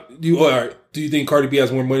 Do you think Cardi B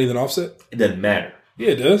has more money than Offset? It doesn't matter. Yeah,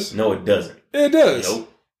 it does. No, it doesn't. Yeah, it does.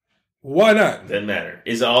 Nope. Why not? Doesn't matter.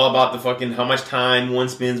 It's all about the fucking how much time one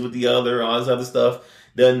spends with the other, all this other stuff.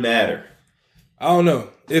 Doesn't matter. I don't know.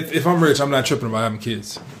 If I'm rich, I'm not tripping about having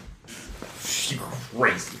kids. You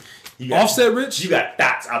crazy. Offset rich? You got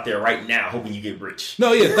thoughts out there right now hoping you get rich.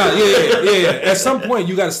 No, yeah. At some point,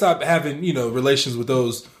 you got to stop having relations with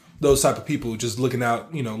those type of people. Just looking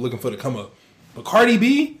out, looking for the come up. But Cardi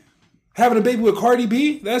B, having a baby with Cardi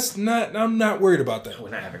B, I'm not worried about that. I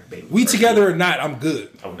would not have a baby. We together or not, I'm good.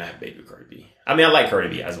 I would not have a baby with Cardi B. I mean, I like Cardi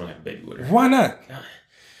B. I just want to have a baby with her. Why not?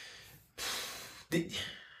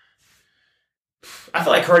 I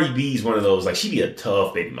feel like Cardi B is one of those, like, she'd be a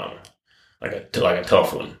tough baby mama. Like a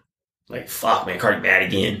tough one. Like, fuck, man, Cardi mad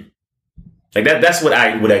again. Like, that's what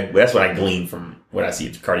I glean from what I see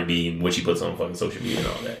of Cardi B and what she puts on fucking social media and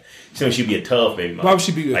all that. She'd be a tough baby mama. Why would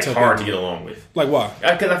she be like, tough hard to get along with? Like, why?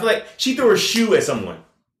 Because I feel like she threw a shoe at someone.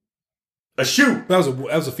 A shoe. That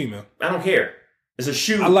was a female. I don't care. It's a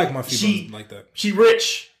shoe. I like my females like that. She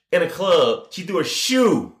rich in a club. She threw a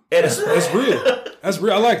shoe at That's real. That's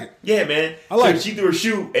real. I like it. Yeah, man. I like it. She threw a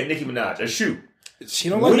shoe at Nicki Minaj. A shoe. She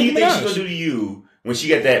don't What like do you Nicki think Minaj. she's gonna do to you when she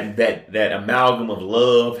got that amalgam of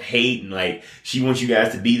love, hate, and like she wants you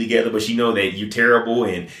guys to be together, but she know that you're terrible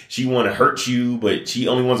and she want to hurt you, but she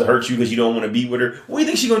only wants to hurt you because you don't want to be with her. What do you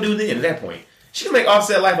think she's gonna do then? At that point, she gonna make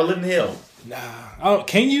Offset life a living hell. Nah, I don't.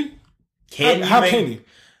 Can you? How can you?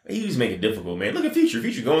 You just make it difficult, man. Look at Future.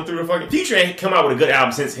 Future going through the fucking... Future ain't come out with a good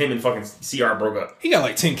album since him and fucking CR broke up. He got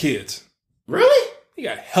like 10 kids. Really? He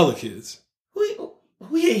got hella kids. Who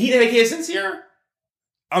he didn't have kids since CR?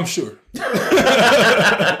 I'm sure.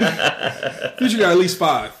 Future got at least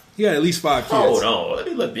 5. He got at least 5 kids. Hold on. Let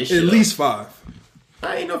me look this shit At up. least 5.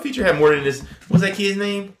 I ain't know Future had more than this. What's that kid's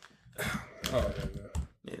name? Oh,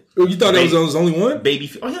 you thought that was his only one?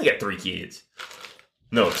 Baby... Oh, he only got 3 kids.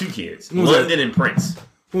 No, 2 kids. What was London that? and Prince.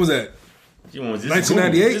 What was that? Was this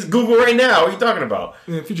 1998? This is Google right now. What are you talking about?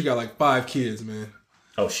 Man, Future got like 5 kids, man.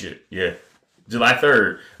 Oh, shit. Yeah. July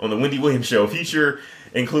 3rd on the Wendy Williams show. Future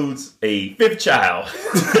includes a 5th child.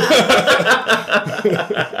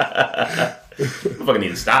 I fucking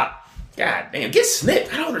need to stop. God damn. Get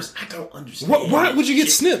snipped. I don't understand. Why would you get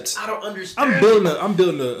snipped? I don't understand. I'm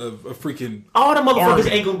building a freaking... All the motherfuckers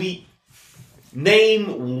army. ain't gonna be... Name...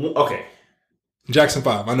 Okay. Jackson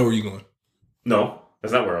 5. I know where you're going. No.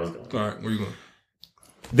 That's not where I was going. All right, where you going?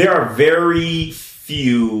 There are very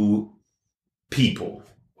few people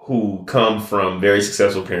who come from very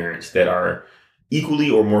successful parents that are equally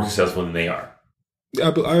or more successful than they are. I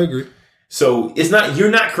agree. So it's not, you're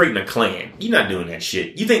not creating a clan. You're not doing that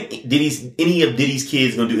shit. You think any of Diddy's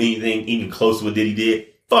kids gonna do anything even close to what Diddy did?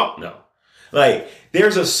 Fuck no. Like,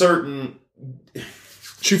 there's a certain...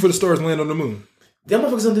 Shoot for the stars, land on the moon. Them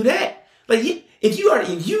motherfuckers don't do that. Like, if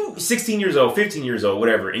you 16 years old, 15 years old,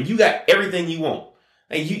 whatever, and you got everything you want,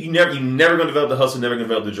 and you never gonna develop the hustle, never gonna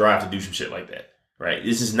develop the drive to do some shit like that. Right?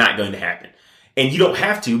 This is not going to happen. And you don't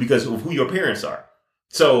have to because of who your parents are.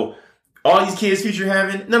 So, all these kids Future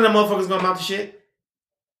having, none of them motherfuckers gonna amount to shit.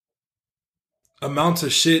 Amount to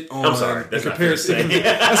shit on... I'm sorry. That's not fair to say.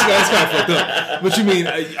 That's kind of fucked up. But you mean...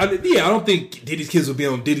 I don't think Diddy's kids will be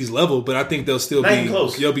on Diddy's level, but I think they'll still Not be... even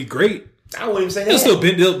close. They'll be great. I wouldn't even say They'll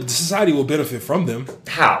that. still the society will benefit from them.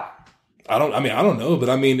 How? I don't know, but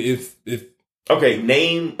I mean, if Okay,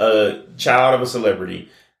 name a child of a celebrity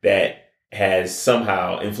that has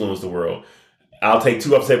somehow influenced the world. I'll take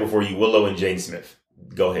 2 off the table for you, Willow and Jaden Smith.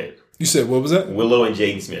 Go ahead. you said, what was that? Willow and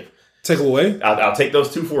Jaden Smith. Take it away? I'll take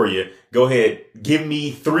those 2 for you. Go ahead. Give me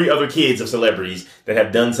 3 other kids of celebrities that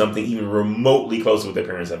have done something even remotely close to what their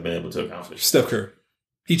parents have been able to accomplish. Steph Curry.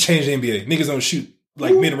 He changed the NBA. Niggas don't shoot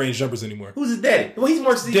like mid-range jumpers anymore. Who's his daddy? Well, he's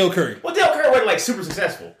more... Dale Curry. Well, Dale Curry wasn't like super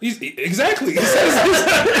successful. Exactly. His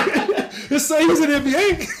son was in the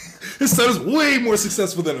NBA. His son is way more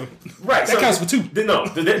successful than him. Right. That counts for 2. No,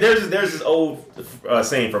 there's this old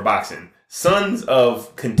saying for boxing. Sons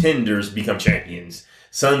of contenders become champions.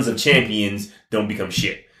 Sons of champions don't become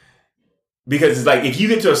shit. Because it's like, if you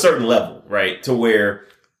get to a certain level, right, to where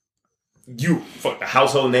you, fuck, a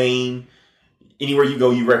household name, anywhere you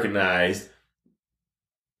go, you recognize,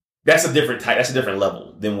 that's a different type, that's a different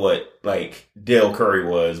level than what, like, Dale Curry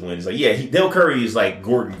was when it's like, yeah, Dale Curry is like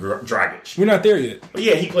Gordon Dragic. We're not there yet. But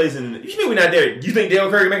yeah, he plays in, you mean we're not there? You think Dale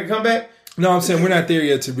Curry can make a comeback? No, I'm saying we're not there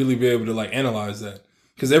yet to really be able to like analyze that.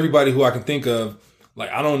 Because everybody who I can think of,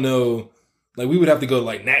 like, I don't know, like we would have to go to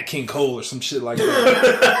like Nat King Cole or some shit like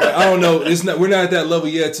that. Like, I don't know. We're not at that level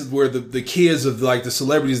yet to where the kids of like the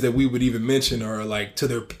celebrities that we would even mention are like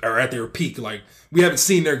are at their peak. Like we haven't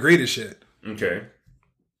seen their greatest yet. Okay.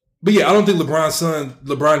 But yeah, I don't think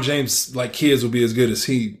LeBron James like kids will be as good as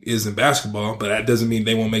he is in basketball. But that doesn't mean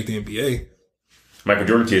they won't make the NBA. Michael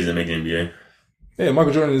Jordan kids didn't make the NBA. Yeah,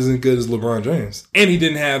 Michael Jordan isn't as good as LeBron James, and he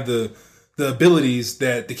didn't have the abilities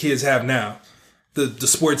that the kids have now, the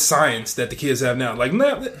sports science that the kids have now. Like,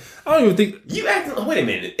 no, I don't even think you act. Wait a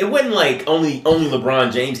minute, it wasn't like only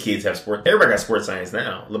LeBron James kids have sport. Everybody got sports science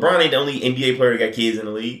now. LeBron ain't the only NBA player that got kids in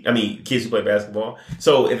the league. I mean, kids who play basketball.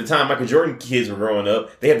 So at the time Michael Jordan kids were growing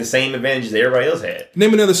up, they had the same advantages that everybody else had.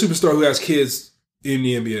 Name another superstar who has kids in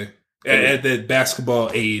the NBA at that basketball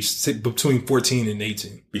age, between 14 and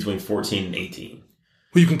 18. Between 14 and 18.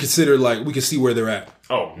 Who you can consider, like, we can see where they're at.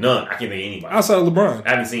 Oh, none. I can't think of anybody. Outside of LeBron. I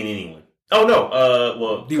haven't seen anyone. Oh, no.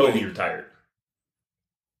 Well, Kobe retired.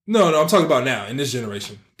 No, I'm talking about now, in this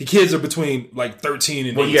generation. The kids are between, like, 13 and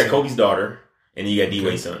 18. Well, you got Kobe's daughter, and then you got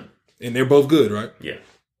D-Wade's son. And they're both good, right? Yeah.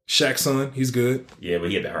 Shaq's son, he's good. Yeah, but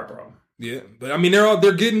he had the heart problem. Yeah, but, I mean,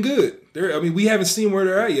 they're getting good. We haven't seen where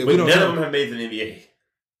they're at yet. But we don't none know. of them have made the NBA.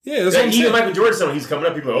 Yeah, that's what I'm Even saying. Michael Jordan's son, he's coming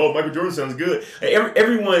up. People are like, oh, Michael Jordan's son's good.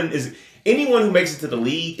 Anyone who makes it to the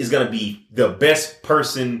league is going to be the best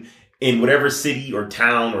person in whatever city or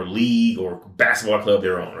town or league or basketball club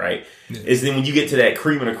they're on, right? Yeah. It's then when you get to that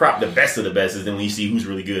cream of the crop, the best of the best is then when you see who's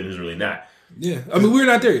really good and who's really not. Yeah. I mean, we're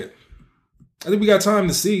not there yet. I think we got time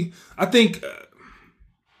to see. I think...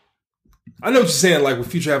 I know what you're saying, like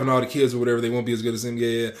with Future having all the kids or whatever, they won't be as good as him.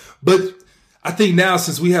 Yeah. But I think now,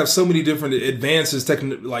 since we have so many different advances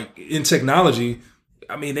like in technology,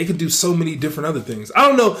 I mean, they can do so many different other things. I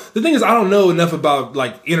don't know. The thing is, I don't know enough about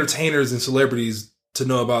like entertainers and celebrities to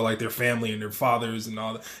know about like their family and their fathers and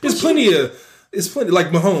all that. It's plenty like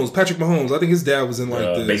Mahomes, Patrick Mahomes. I think his dad was in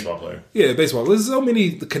like the baseball player. Yeah, baseball. There's so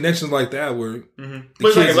many connections like that where. Mm-hmm.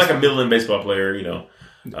 But it's like a middling baseball player, you know.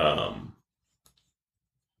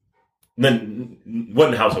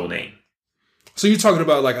 Wasn't a household name. So you're talking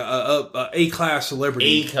about like a class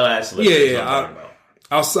celebrity. A-class celebrity. Yeah.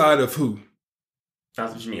 Outside of who?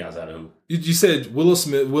 What you mean outside of who? You said Willow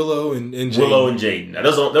and Jaden. Willow and Jaden. Now,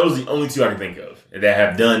 those are the only two I can think of that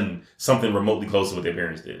have done something remotely close to what their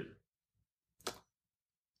parents did.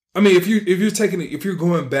 I mean, if you're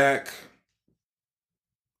going back,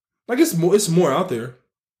 like it's more out there.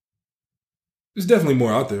 There's definitely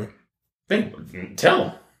more out there. Tell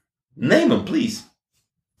them. Name them, please.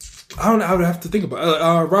 I don't know. I would have to think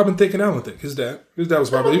about Robin Thicke and Alan Thicke. His dad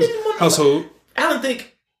was Robin. He was household. Alan Thicke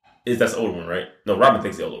that's the older one, right? No, Robin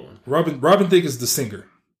Thicke's the older one. Robin Thicke is the singer.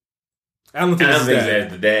 Alan Thicke is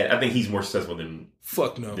the dad. I think he's more successful than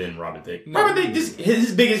Robin Thicke. No. Robin Thicke,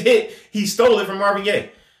 his biggest hit, he stole it from Marvin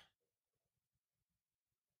Gaye.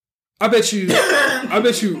 I bet you,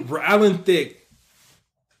 Alan Thicke.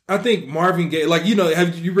 I think Marvin Gaye, like, you know,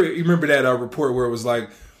 you remember that report where it was like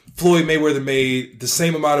Floyd Mayweather made the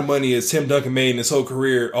same amount of money as Tim Duncan made in his whole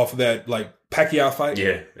career off of that, like, Pacquiao fight?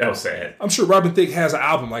 Yeah, that was sad. I'm sure Robin Thicke has an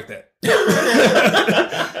album like that.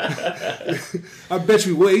 I bet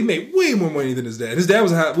you he made way more money than his dad. His dad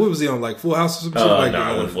what was he on, like Full House or something? Like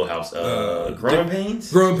I went Full House. Growing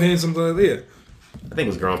Pains? Growing Pains, something like that, yeah. I think it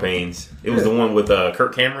was Growing Pains. It was the one with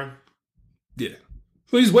Kirk Cameron. Yeah.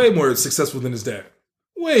 So he's way more successful than his dad.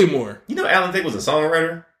 Way more. You know Alan Thicke was a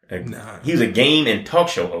songwriter? Nah. He was a game and talk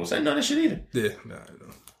show host. I didn't know that shit either. Yeah, nah, I know.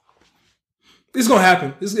 It's going to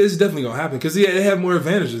happen. It's definitely going to happen because they have more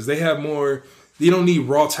advantages. They have more... They don't need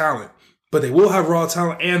raw talent. But they will have raw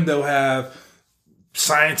talent and they'll have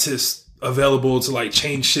scientists available to like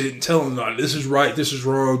change shit and tell them, no, this is right, this is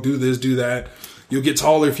wrong, do this, do that. You'll get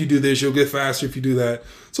taller if you do this. You'll get faster if you do that.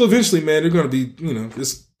 So eventually, man, they're going to be, you know,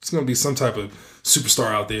 it's going to be some type of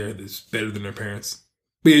superstar out there that's better than their parents.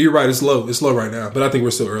 But yeah, you're right. It's low. It's low right now. But I think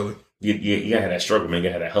we're still early. You got to have that struggle, man. You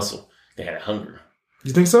got to have that hustle. You got to have that hunger.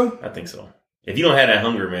 You think so? I think so. If you don't have that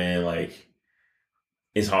hunger, man, like,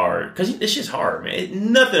 it's hard. Because this shit's hard,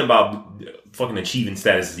 man. Nothing about fucking achieving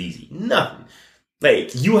status is easy. Nothing.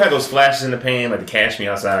 Like, you have those flashes in the pan, like the Cash Me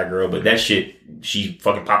Outside girl, but that shit, she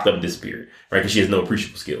fucking popped up and disappeared, right? Because she has no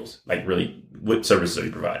appreciable skills. Like, really, what services are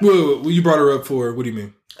you providing? Well, you brought her up for, what do you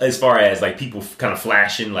mean? As far as, like, people kind of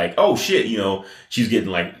flashing, like, oh, shit, you know, she's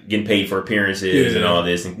getting paid for appearances and all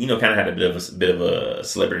this, and, you know, kind of had a bit of a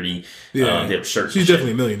celebrity shirt. She's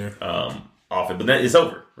definitely a millionaire. Off it, but then it's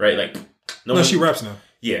over, right? Like, she raps now.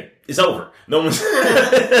 Yeah, it's over. No one's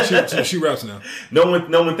she raps now. No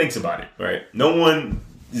one thinks about it, right? No one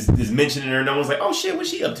is mentioning her. No one's like, oh shit, what's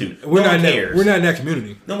she up to? We're not in that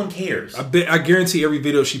community. No one cares. I guarantee every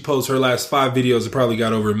video she posts, her last 5 videos, have probably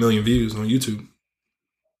got over 1 million views on YouTube.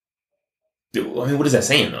 Dude, I mean, what is that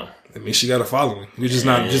saying though? I mean, she got a following. We just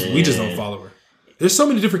don't follow her. There's so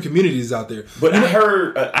many different communities out there. But I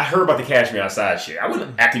heard about the Cash Me Outside shit. I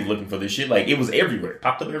wasn't actively looking for this shit. Like, it was everywhere.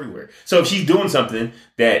 Popped up everywhere. So if she's doing something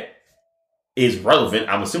that is relevant,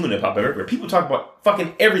 I'm assuming it pop up everywhere. People talk about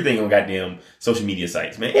fucking everything on goddamn social media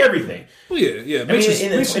sites, man. Everything. Well, yeah. I mean,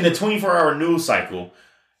 in the 24-hour news cycle,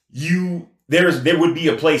 there would be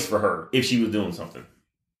a place for her if she was doing something.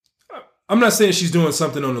 I'm not saying she's doing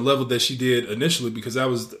something on the level that she did initially because that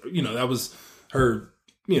was her,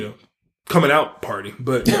 coming out party,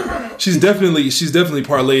 but she's definitely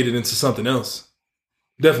parlayed it into something else.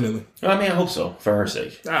 Definitely. I mean, I hope so for her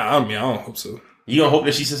sake. I don't hope so. You don't hope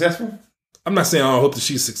that she's successful? I'm not saying I don't hope that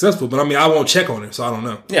she's successful, but I mean, I won't check on her, so I don't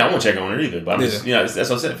know. Yeah, I won't check on her either, but I'm just, that's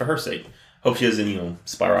what I said for her sake. Hope she doesn't,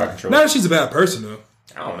 spiral out of control. Not that she's a bad person, though.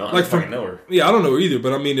 I don't know. I don't know her. Yeah, I don't know her either,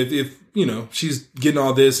 but I mean, if she's getting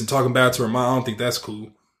all this and talking bad to her mom, I don't think that's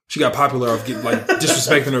cool. She got popular off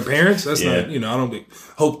disrespecting her parents. That's not, I don't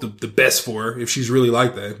hope the best for her if she's really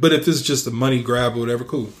like that. But if it's just a money grab or whatever,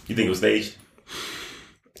 cool. You think it was staged?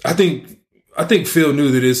 I think Phil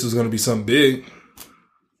knew that this was going to be something big.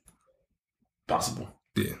 Possible.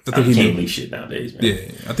 Yeah. I think he can't believe shit nowadays, man. Yeah,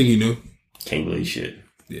 I think he knew. Can't believe shit.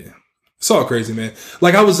 Yeah. It's all crazy, man.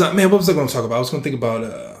 Like I was, man, what was I going to talk about? I was going to think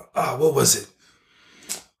about, what was it?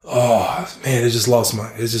 Oh man, it just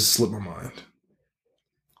slipped my mind.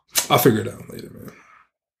 I'll figure it out later, man.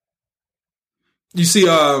 You see,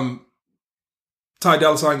 Ty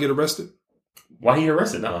Dolla $ign get arrested? Why he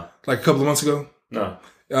arrested? No, like a couple of months ago. No,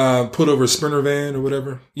 pulled over a Sprinter van or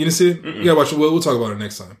whatever. You didn't see it? Mm-mm. You gotta watch it. We'll talk about it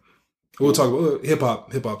next time. We'll talk about hip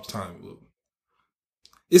hop time.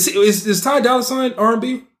 Is Ty Dolla $ign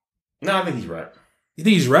R&B? No, I think he's rap. You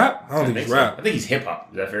think he's rap? I don't think he's so. rap. I think he's hip hop.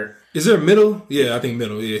 Is that fair? Is there a middle? Yeah, I think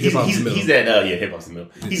middle. Yeah, hip hop's middle. He's that. Hip hop's the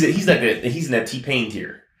middle. He's in that T-Pain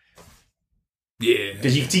tier. Yeah,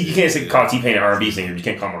 because you can't call T-Pain an R&B singer. You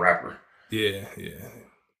can't call him a rapper. Yeah.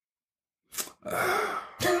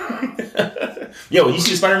 Yo, you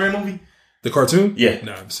see the Spider-Man movie? The cartoon? Yeah.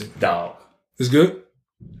 No, I haven't seen it. Dog. It's good?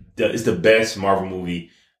 It's the best Marvel movie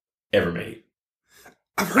ever made.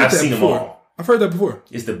 I've seen them all. I've heard that before.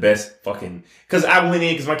 It's the best fucking... Because I went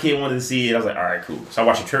in because my kid wanted to see it. I was like, all right, cool. So I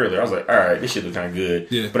watched the trailer. I was like, all right, this shit look kind of good.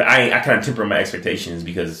 Yeah. But I kind of temper my expectations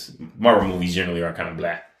because Marvel movies generally are kind of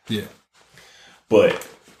black. Yeah. But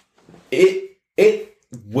it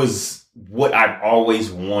was what I've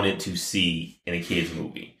always wanted to see in a kid's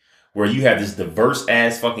movie. Where you have this diverse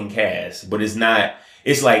ass fucking cast, but it's not...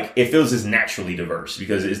 It's like, it feels as naturally diverse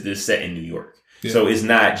because it's this set in New York. Yeah. So it's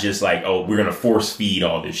not just like, oh, we're gonna force feed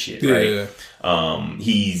all this shit, right? Yeah.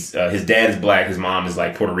 He's his dad is black, his mom is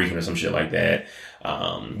like Puerto Rican or some shit like that.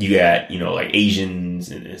 You got like Asians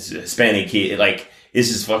and Hispanic kid, like it's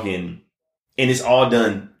just fucking, and it's all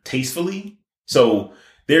done tastefully. So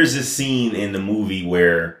there's this scene in the movie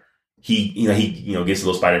where he gets a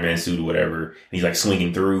little Spider-Man suit or whatever, and he's like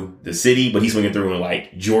swinging through the city, but he's swinging through in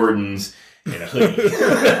like Jordans and a hoodie.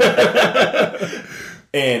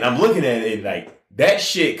 And I'm looking at it like that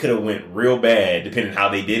shit could have went real bad depending on how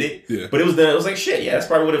they did it. Yeah. But it was like shit. Yeah, that's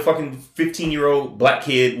probably what a fucking 15-year-old black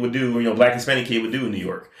kid would do, or black Hispanic kid would do in New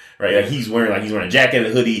York, right? Like he's wearing a jacket and a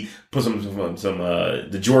hoodie, put some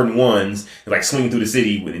the Jordan 1s, and like swinging through the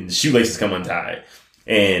city when the shoelaces come untied.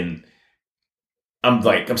 And I'm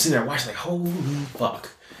sitting there watching like, holy fuck,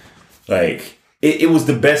 like. It was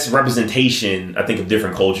the best representation, I think, of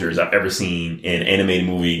different cultures I've ever seen in an animated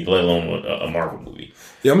movie, let alone a Marvel movie.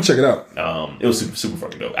 Yeah, I'm gonna check it out. It was super, super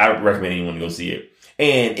fucking dope. I would recommend anyone to go see it.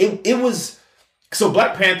 And it was... So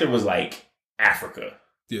Black Panther was like Africa.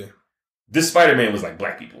 Yeah. This Spider-Man was like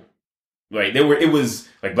black people. Like, it was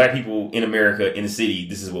like black people in America, in the city,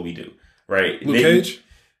 this is what we do. Right? Luke Cage?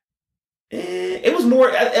 It was more.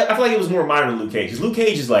 I feel like it was more modern than Luke Cage. Because Luke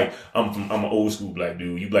Cage is like, I'm an old school black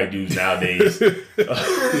dude. You black dudes nowadays don't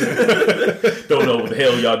know what the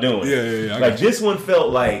hell y'all doing. Yeah. Like this one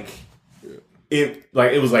felt like it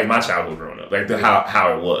was like my childhood growing up, like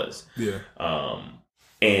how it was. Yeah.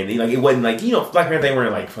 And it wasn't like Black Panther, they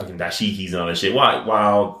weren't like fucking dashikis and all that shit.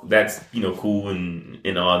 While that's cool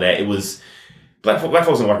and all that, it was black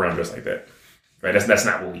folks don't walk around dressed like that, right? That's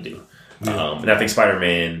not what we do. Yeah. And I think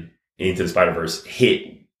Spider-Man Into the Spider-Verse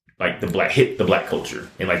hit the black culture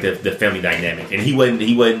and like the family dynamic. And he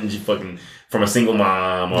wasn't just fucking from a single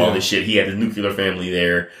mom, all this shit. He had the nuclear family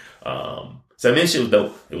there. So I mean, shit was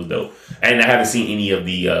dope. It was dope. And I haven't seen any of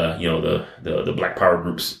the the Black Power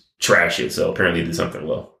groups trash it. So apparently it did something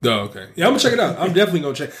well. Oh, okay. Yeah, I'm gonna check it out. I'm definitely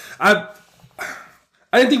gonna check. I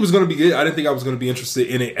didn't think it was gonna be good. I didn't think I was gonna be interested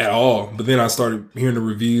in it at all. But then I started hearing the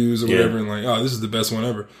reviews or whatever, and like, oh, this is the best one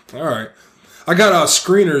ever. All right. I got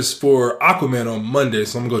screeners for Aquaman on Monday,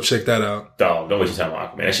 so I'm gonna go check that out. Dog, don't waste your time on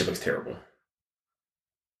Aquaman. That shit looks terrible.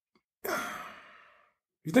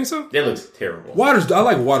 You think so? That looks terrible. I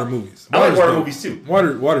like water movies. I like water movies too.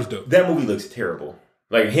 Water's dope. That movie looks terrible.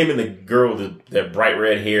 Like him and the girl with that bright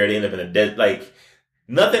red hair, they end up in a dead. Like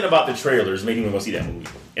nothing about the trailers made me want to go see that movie.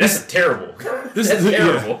 And that's terrible. That's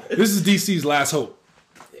terrible. Yeah. This is DC's last hope.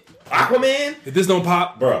 Aquaman? If this don't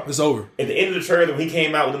pop, bro, it's over. At the end of the trailer, when he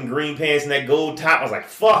came out with them green pants and that gold top, I was like,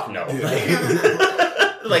 fuck no.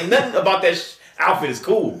 Yeah. Like, nothing about that outfit is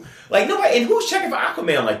cool. Like, nobody, and who's checking for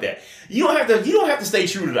Aquaman like that? You don't have to stay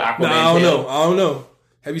true to the Aquaman. No, I don't know.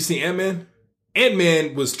 Have you seen Ant-Man?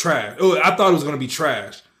 Ant-Man was trash. Oh, I thought it was going to be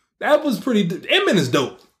trash. That was pretty... Ant-Man is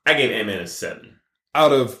dope. I gave Ant-Man a 7.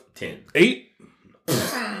 Out of 10. 8?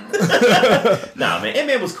 Nah, man.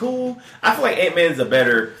 Ant-Man was cool. I feel like Ant-Man's a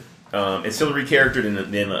better ancillary character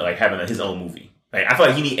than like having his own movie. Like, I feel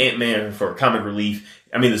like you need Ant-Man for comic relief.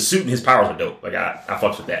 I mean, the suit and his powers are dope. Like, I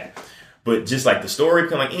fucks with that. But just like the story,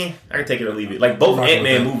 kind of like, I can take it or leave it. Like both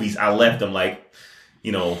Ant-Man movies, I left them like,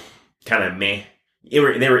 kind of meh. They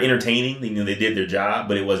were entertaining. They did their job,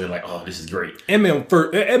 but it wasn't like, oh, this is great. Ant-Man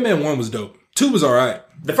 1 was dope. 2 was all right.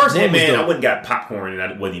 The first Ant-Man, I went and got popcorn and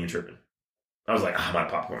I wasn't even tripping. I was like, I'm out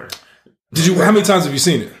of popcorn. Did you? How many times have you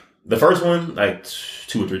seen it? The first one, like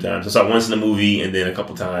 2 or 3 times. I saw it once in the movie, and then a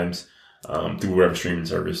couple times through whatever streaming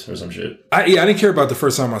service or some shit. I didn't care about the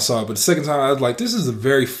first time I saw it, but the second time I was like, this is a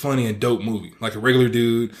very funny and dope movie. Like a regular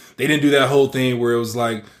dude. They didn't do that whole thing where it was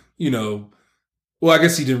like, well, I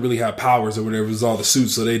guess he didn't really have powers or whatever. It was all the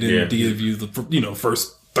suits, so they didn't give you the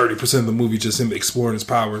first 30% of the movie just him exploring his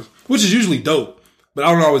powers, which is usually dope. But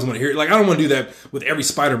I don't always want to hear it. Like, I don't want to do that with every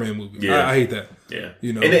Spider-Man movie. Yeah. I hate that. Yeah.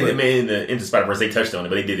 And then Into Spider-Verse, they touched on it,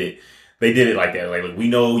 but they did it like that. Like, we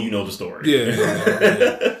know you know the story. Yeah.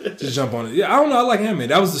 Just jump on it. Yeah, I don't know. I like Ant-Man.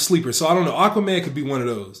 That was the sleeper. So I don't know. Aquaman could be one of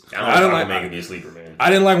those. I don't know if Aquaman could be a sleeper, man. I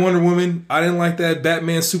didn't like Wonder Woman. I didn't like that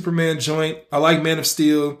Batman, Superman joint. I like Man of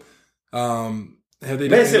Steel. Man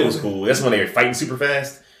of Steel was cool. That's when they were fighting super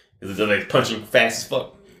fast. They're like punching fast as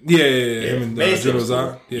fuck. Yeah. Him and General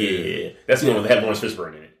Zod. Yeah. That's the one that had Lawrence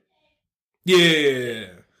Fishburne in it. Yeah.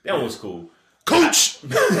 That one was cool. Coach! I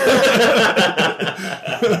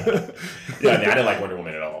didn't like Wonder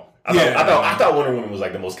Woman at all. I thought Wonder Woman was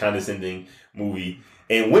like the most condescending movie.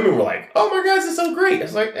 And women were like, oh my God, this is so great. I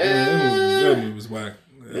was like, that movie was whack.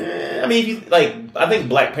 I mean, if you I think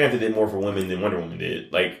Black Panther did more for women than Wonder Woman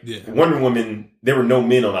did. Wonder Woman, there were no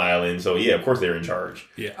men on the island, so yeah, of course they were in charge.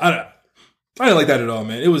 Yeah, I didn't like that at all,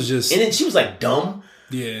 man. It was just, and then she was like dumb.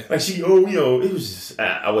 Yeah, like it was just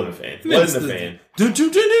I wasn't a fan. Wasn't a fan. I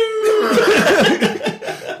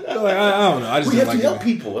don't know. I just we have like to help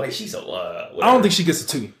people. Like she's so. I don't think she gets a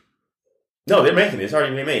 2. No, they're making it. It's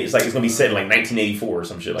already been made. It's like it's gonna be set in like 1984 or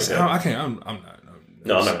some shit like that. I can't. I'm not.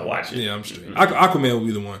 No, I'm not gonna watch it. Yeah, I'm straight. Aquaman will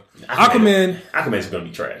be the one. Aquaman's gonna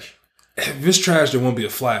be trash. If it's trash, there won't be a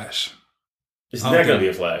Flash. It's not gonna be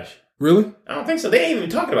a Flash. Really? I don't think so. They ain't even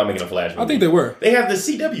talking about making a Flash movie. I think they were. They have the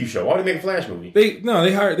CW show. Why would they make a Flash movie? They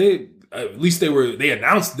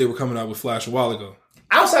announced they were coming out with Flash a while ago.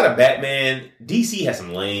 Outside of Batman, DC has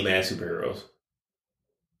some lame ass superheroes.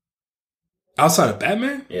 Outside of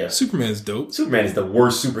Batman? Yeah. Superman's dope. Superman is the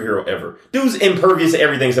worst superhero ever. Dude's impervious to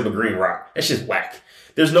everything except a green rock. That's just whack.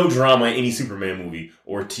 There's no drama in any Superman movie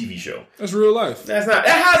or TV show. That's real life. How's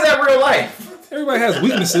that real life? Everybody has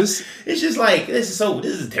weaknesses. It's just like, this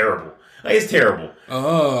is terrible. Like, it's terrible.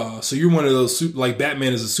 Oh, so you're one of those, like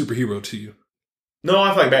Batman is a superhero to you. No,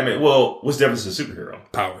 I feel like Batman, well, what's the difference in a superhero?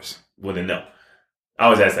 Powers. Well, then no. I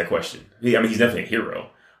always ask that question. He's definitely a hero.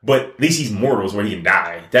 But at least he's mortal where he can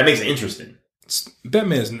die. That makes it interesting.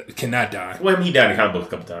 Batman cannot die. Well, he died in comic books a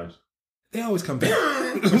couple times. They always come back.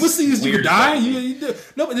 What's the use you die?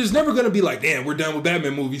 No, but there's never going to be like, damn, we're done with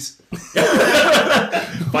Batman movies.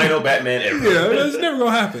 Final Batman ever. Yeah, it's never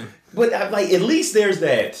going to happen. But at least there's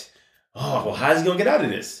that. Oh, well, how's he going to get out of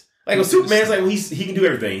this? Like, with Superman's like, well, he can do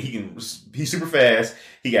everything. He's super fast.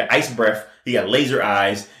 He got ice breath. He got laser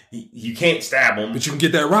eyes. You can't stab him, but you can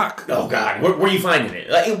get that rock. Oh God, where are you finding it?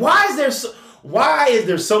 Like, why is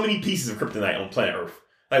there so many pieces of kryptonite on planet Earth?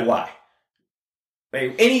 Like, why?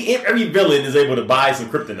 Like, every villain is able to buy some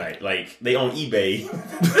kryptonite. Like, they on eBay,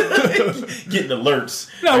 getting alerts.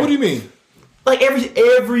 No, what do you mean? Like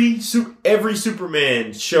every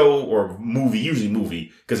Superman show or movie, usually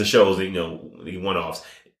movie, because the shows the one-offs.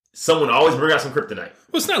 Someone always bring out some kryptonite.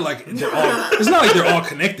 Well, it's not like they're all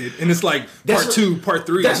connected, and it's like part 2, part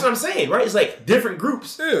 3. That's what I'm saying, right? It's like different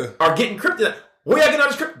groups are getting kryptonite. Where y'all getting all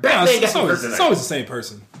this kryptonite? Batman got some kryptonite. It's always the same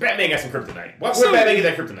person. Batman got some kryptonite. Where Batman get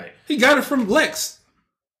that kryptonite? He got it from Lex.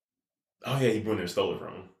 Oh yeah, he went there and stole it from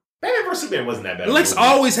him. Batman vs Superman wasn't that bad. Lex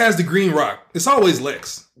always has the green rock. It's always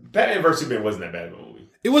Lex. Batman vs Superman wasn't that bad of a movie.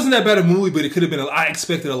 It wasn't that bad of a movie, but it could have been. I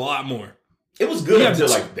expected a lot more. It was good until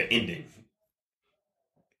like the ending.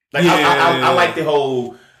 Like I like the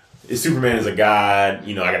whole Superman is a god.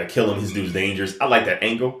 I got to kill him. His dude's dangerous. I like that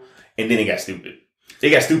angle, and then it got stupid. It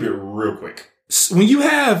got stupid real quick. When you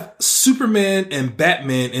have Superman and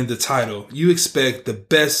Batman in the title, you expect the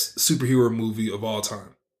best superhero movie of all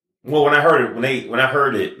time. Well, when I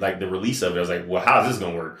heard it, like the release of it, I was like, "Well, how's this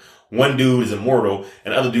gonna work?" One dude is immortal,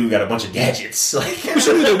 and the other dude got a bunch of gadgets. Like, you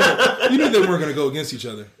knew they weren't gonna go against each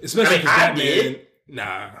other, especially because Batman. Did.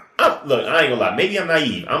 Nah. Look, I ain't gonna lie. Maybe I'm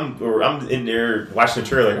naive. I'm in there watching the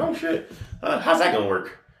trailer. Like, oh shit, how's that gonna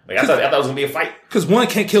work? Like, I thought it was gonna be a fight because one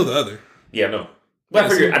can't kill the other. Yeah, no. But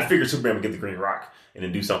I figured Superman would get the green rock and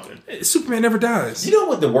then do something. Superman never dies. You know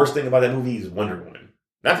what the worst thing about that movie is? Wonder Woman.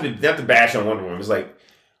 Not to bash on Wonder Woman. It's like,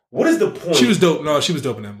 what is the point? She was dope. No, she was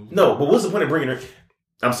dope in that movie. No, but what's the point of bringing her?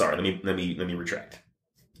 I'm sorry. Let me retract.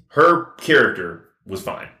 Her character was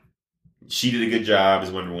fine. She did a good job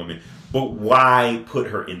as Wonder Woman, but why put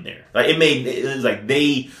her in there? Like it was like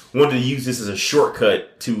they wanted to use this as a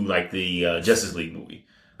shortcut to like the Justice League movie.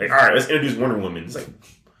 Like, all right, let's introduce Wonder Woman. It's like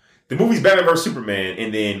the movie's Batman vs Superman,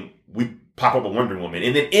 and then we pop up a Wonder Woman,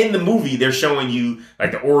 and then in the movie they're showing you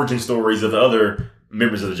like the origin stories of the other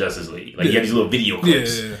members of the Justice League. Like you have these little video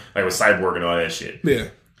clips, like with Cyborg and all that shit. Yeah,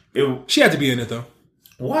 she had to be in it though.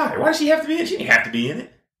 Why? Why did she have to be in it? She didn't have to be in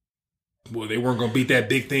it. Well, they weren't gonna beat that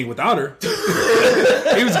big thing without her.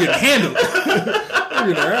 He was getting handled.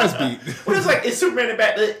 Getting her ass beat. Well, it's like it's Superman and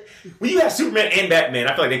Batman. When you have Superman and Batman,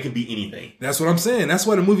 I feel like they could be anything. That's what I'm saying. That's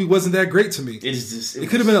why the movie wasn't that great to me. It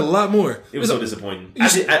could have been a lot more. It was so disappointing.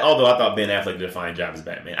 Although I thought Ben Affleck did a fine job as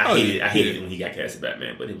Batman. I hated it when he got cast as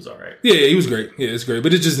Batman, but it was all right. Yeah, he was great. Yeah, it's great.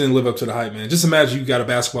 But it just didn't live up to the hype, man. Just imagine you got a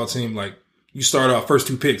basketball team, like you start off first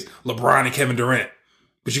 2 picks, LeBron and Kevin Durant.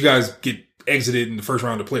 But you guys get exited in the first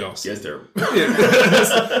round of the playoffs. Yeah, it's terrible. Yeah,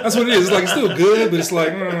 that's what it is. It's like, it's still good, but it's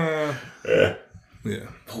like, yeah. Yeah.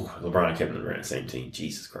 Ooh, LeBron and Kevin Durant, same team.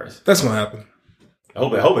 Jesus Christ. That's going to happen. I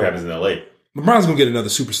hope it happens in LA. LeBron's going to get another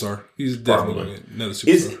superstar. He's definitely going to get another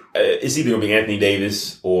superstar. It's either going to be Anthony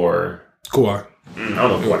Davis or Kawhi. I don't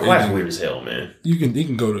know. Kawhi's weird as hell, man. He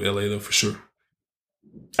can go to LA though for sure.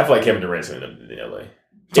 I feel like Kevin Durant's going to end up in LA.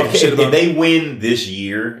 If they win this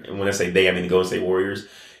year, and when I say they, I mean the Golden State Warriors,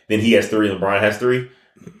 then he has 3 and LeBron has 3.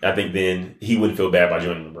 I think then he wouldn't feel bad by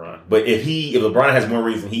joining LeBron. But if LeBron has more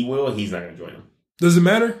reason he will, he's not going to join him. Does it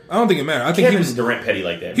matter? I don't think it matters. I think Kevin's Durant petty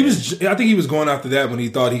like that. I think he was going after that when he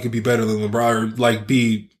thought he could be better than LeBron or like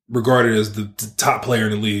be regarded as the top player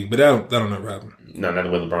in the league. But that'll never happen. No, not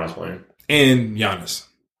the way LeBron's playing. And Giannis.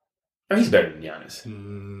 Oh, he's better than Giannis.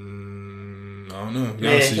 I don't know.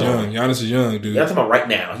 Giannis is young. Giannis is young, dude. I'm talking about right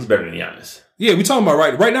now. He's better than Giannis. Yeah, we're talking about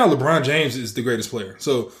right now. LeBron James is the greatest player.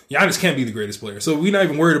 So Giannis can't be the greatest player. So we're not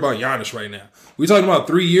even worried about Giannis right now. We're talking about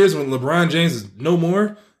 3 years when LeBron James is no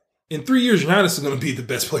more. In 3 years, Giannis is going to be the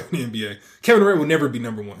best player in the NBA. Kevin Durant will never be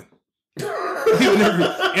number 1. He will never be.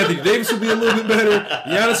 Anthony Davis will be a little bit better.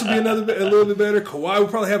 Giannis will be a little bit better. Kawhi will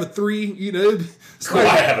probably have a 3. You know, Kawhi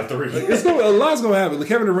have a 3. A lot's going to happen. Like,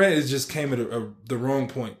 Kevin Durant just came at the wrong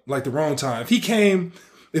point, like the wrong time.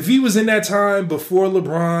 If he was in that time before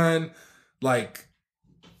LeBron, like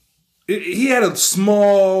he had a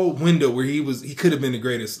small window where he could have been the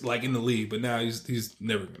greatest, like in the league. But now he's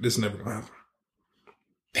never. This is never going to happen.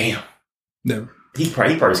 Damn. Never. He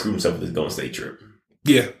probably screwed himself with his Golden State trip.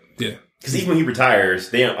 Yeah. Because even when he retires,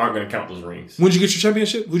 they aren't going to count those rings. When'd you get your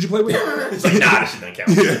championship? Who'd you play with? It's like, nah, this shit doesn't count.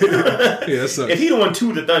 Yeah, that sucks. If he'd have won 2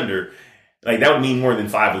 with the Thunder, like that would mean more than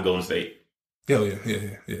 5 with Golden State. Hell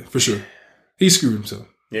yeah, for sure. He screwed himself.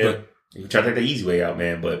 Yeah. You try to take the easy way out,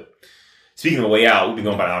 man. But speaking of the way out, we've been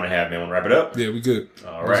going about an hour and a half, man. Want to wrap it up? Yeah, we good.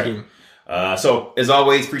 All right. So, as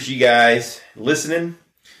always, appreciate you guys listening,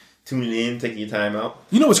 tuning in, taking your time out.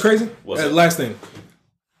 You know what's crazy? Last thing.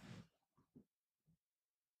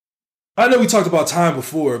 I know we talked about time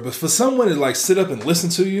before, but for someone to like sit up and listen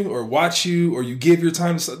to you or watch you or you give your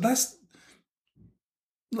time to that's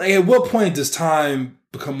like, at what point does time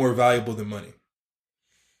become more valuable than money?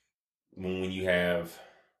 When you have...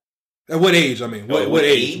 At what age? I mean, what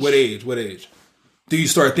age? What age? Do you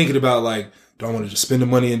start thinking about like, do I want to just spend the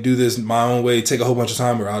money and do this my own way, take a whole bunch of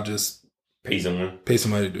time, or I'll just pay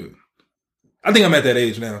somebody to do it? I think I'm at that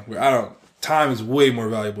age now where time is way more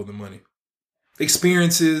valuable than money.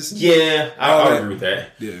 Experiences. Yeah, I agree with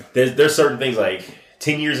that. Yeah. There's certain things like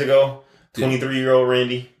 10 years ago, 23-year-old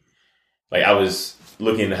Randy, like I was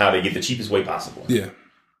looking at how to get the cheapest way possible. Yeah.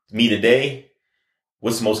 Me today,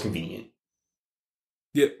 what's the most convenient?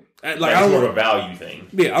 Yeah. Like I don't more of a value thing.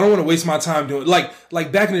 Yeah, I don't want to waste my time doing like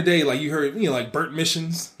back in the day, like you heard, like burnt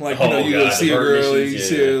missions, like you go see a girl, you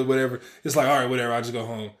see her, whatever. It's like, all right, whatever. I just go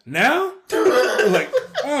home. Now, like,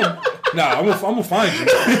 I'm gonna find you.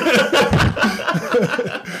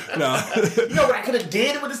 No, you know what I could have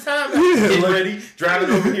did with this time? Getting ready,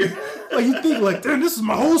 driving over here. Like you think, like, damn, this is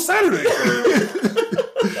my whole Saturday.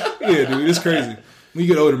 Yeah, dude, it's crazy. When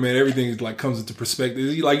you get older, man, everything is like comes into perspective.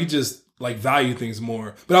 You just like value things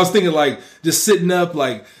more. But I was thinking like just sitting up,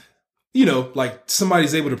 like, like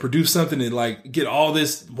somebody's able to produce something and like get all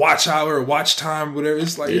this watch hour or watch time or whatever.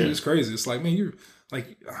 It's like, it's crazy. It's like, man, you're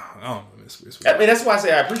like, I don't know. It's I mean, that's why I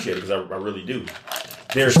say I appreciate it, because I really do.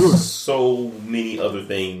 There's so many other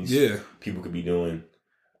things people could be doing.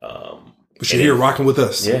 But you're here rocking with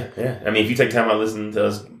us. Yeah. I mean, if you take time out listening to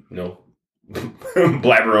us,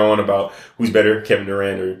 blabber on about who's better, Kevin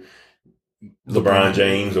Durant or LeBron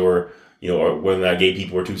James, or or whether or not gay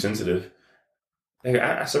people are too sensitive.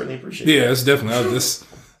 I certainly appreciate it. Yeah, that's definitely that's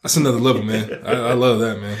another level, man. I love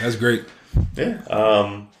that, man. That's great.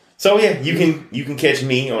 Yeah. So yeah, you can catch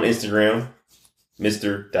me on Instagram,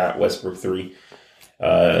 Mr.Westbrook3.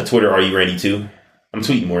 Twitter, Are You Randy 2? I'm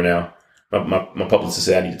tweeting more now. My publicist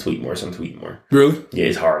said I need to tweet more, so I'm tweeting more. Really? Yeah,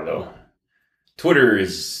 it's hard though. Twitter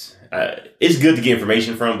is it's good to get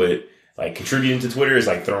information from, but Like contributing to Twitter is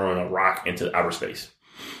like throwing a rock into outer space.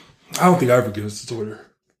 I don't think I ever get to Twitter.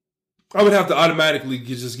 I would have to automatically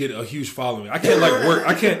just get a huge following. I can't like work.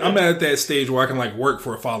 I can't. I'm at that stage where I can like work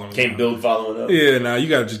for a following. Can't build following up. Yeah, nah. You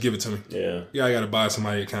gotta just give it to me. Yeah. Yeah, I gotta buy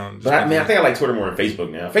somebody's account. But I mean, I think I like Twitter more than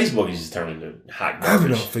Facebook now. Facebook is just turning into hot garbage. I haven't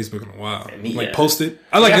been on Facebook in a while. Yeah. Post it.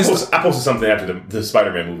 I like this. I posted something after the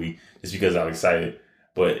Spider-Man movie just because I was excited.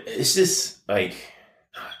 But it's just like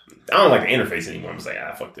I don't like the interface anymore. I'm just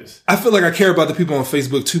like, fuck this. I feel like I care about the people on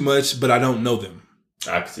Facebook too much, but I don't know them.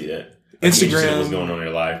 I can see that. Instagram, what's going on in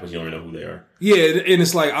their life, but you don't even know who they are. Yeah, and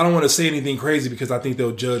it's like I don't want to say anything crazy because I think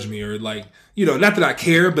they'll judge me or like not that I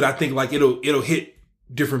care, but I think like it'll hit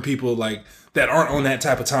different people like that aren't on that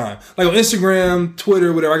type of time. Like on Instagram,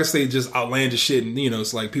 Twitter, whatever. I can say just outlandish shit, and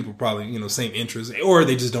it's like people probably same interests or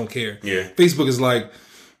they just don't care. Yeah, Facebook is like.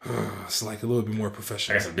 It's like a little bit more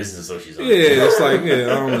professional. I got some business associates on Yeah, it's like, I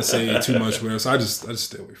don't want to say too much, man. So I just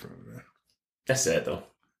stay away from it, man. That's sad, though.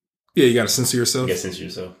 Yeah, you got to censor yourself. You got to censor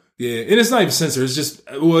yourself. Yeah, and it's not even censor. It's just,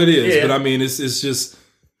 well, it is. Yeah. But I mean, it's just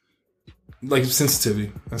like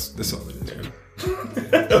sensitivity. That's all it is.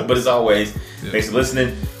 Yeah. But as always, thanks for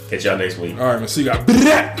listening. Catch y'all next week. All right, man. So you got...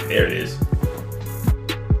 There it is.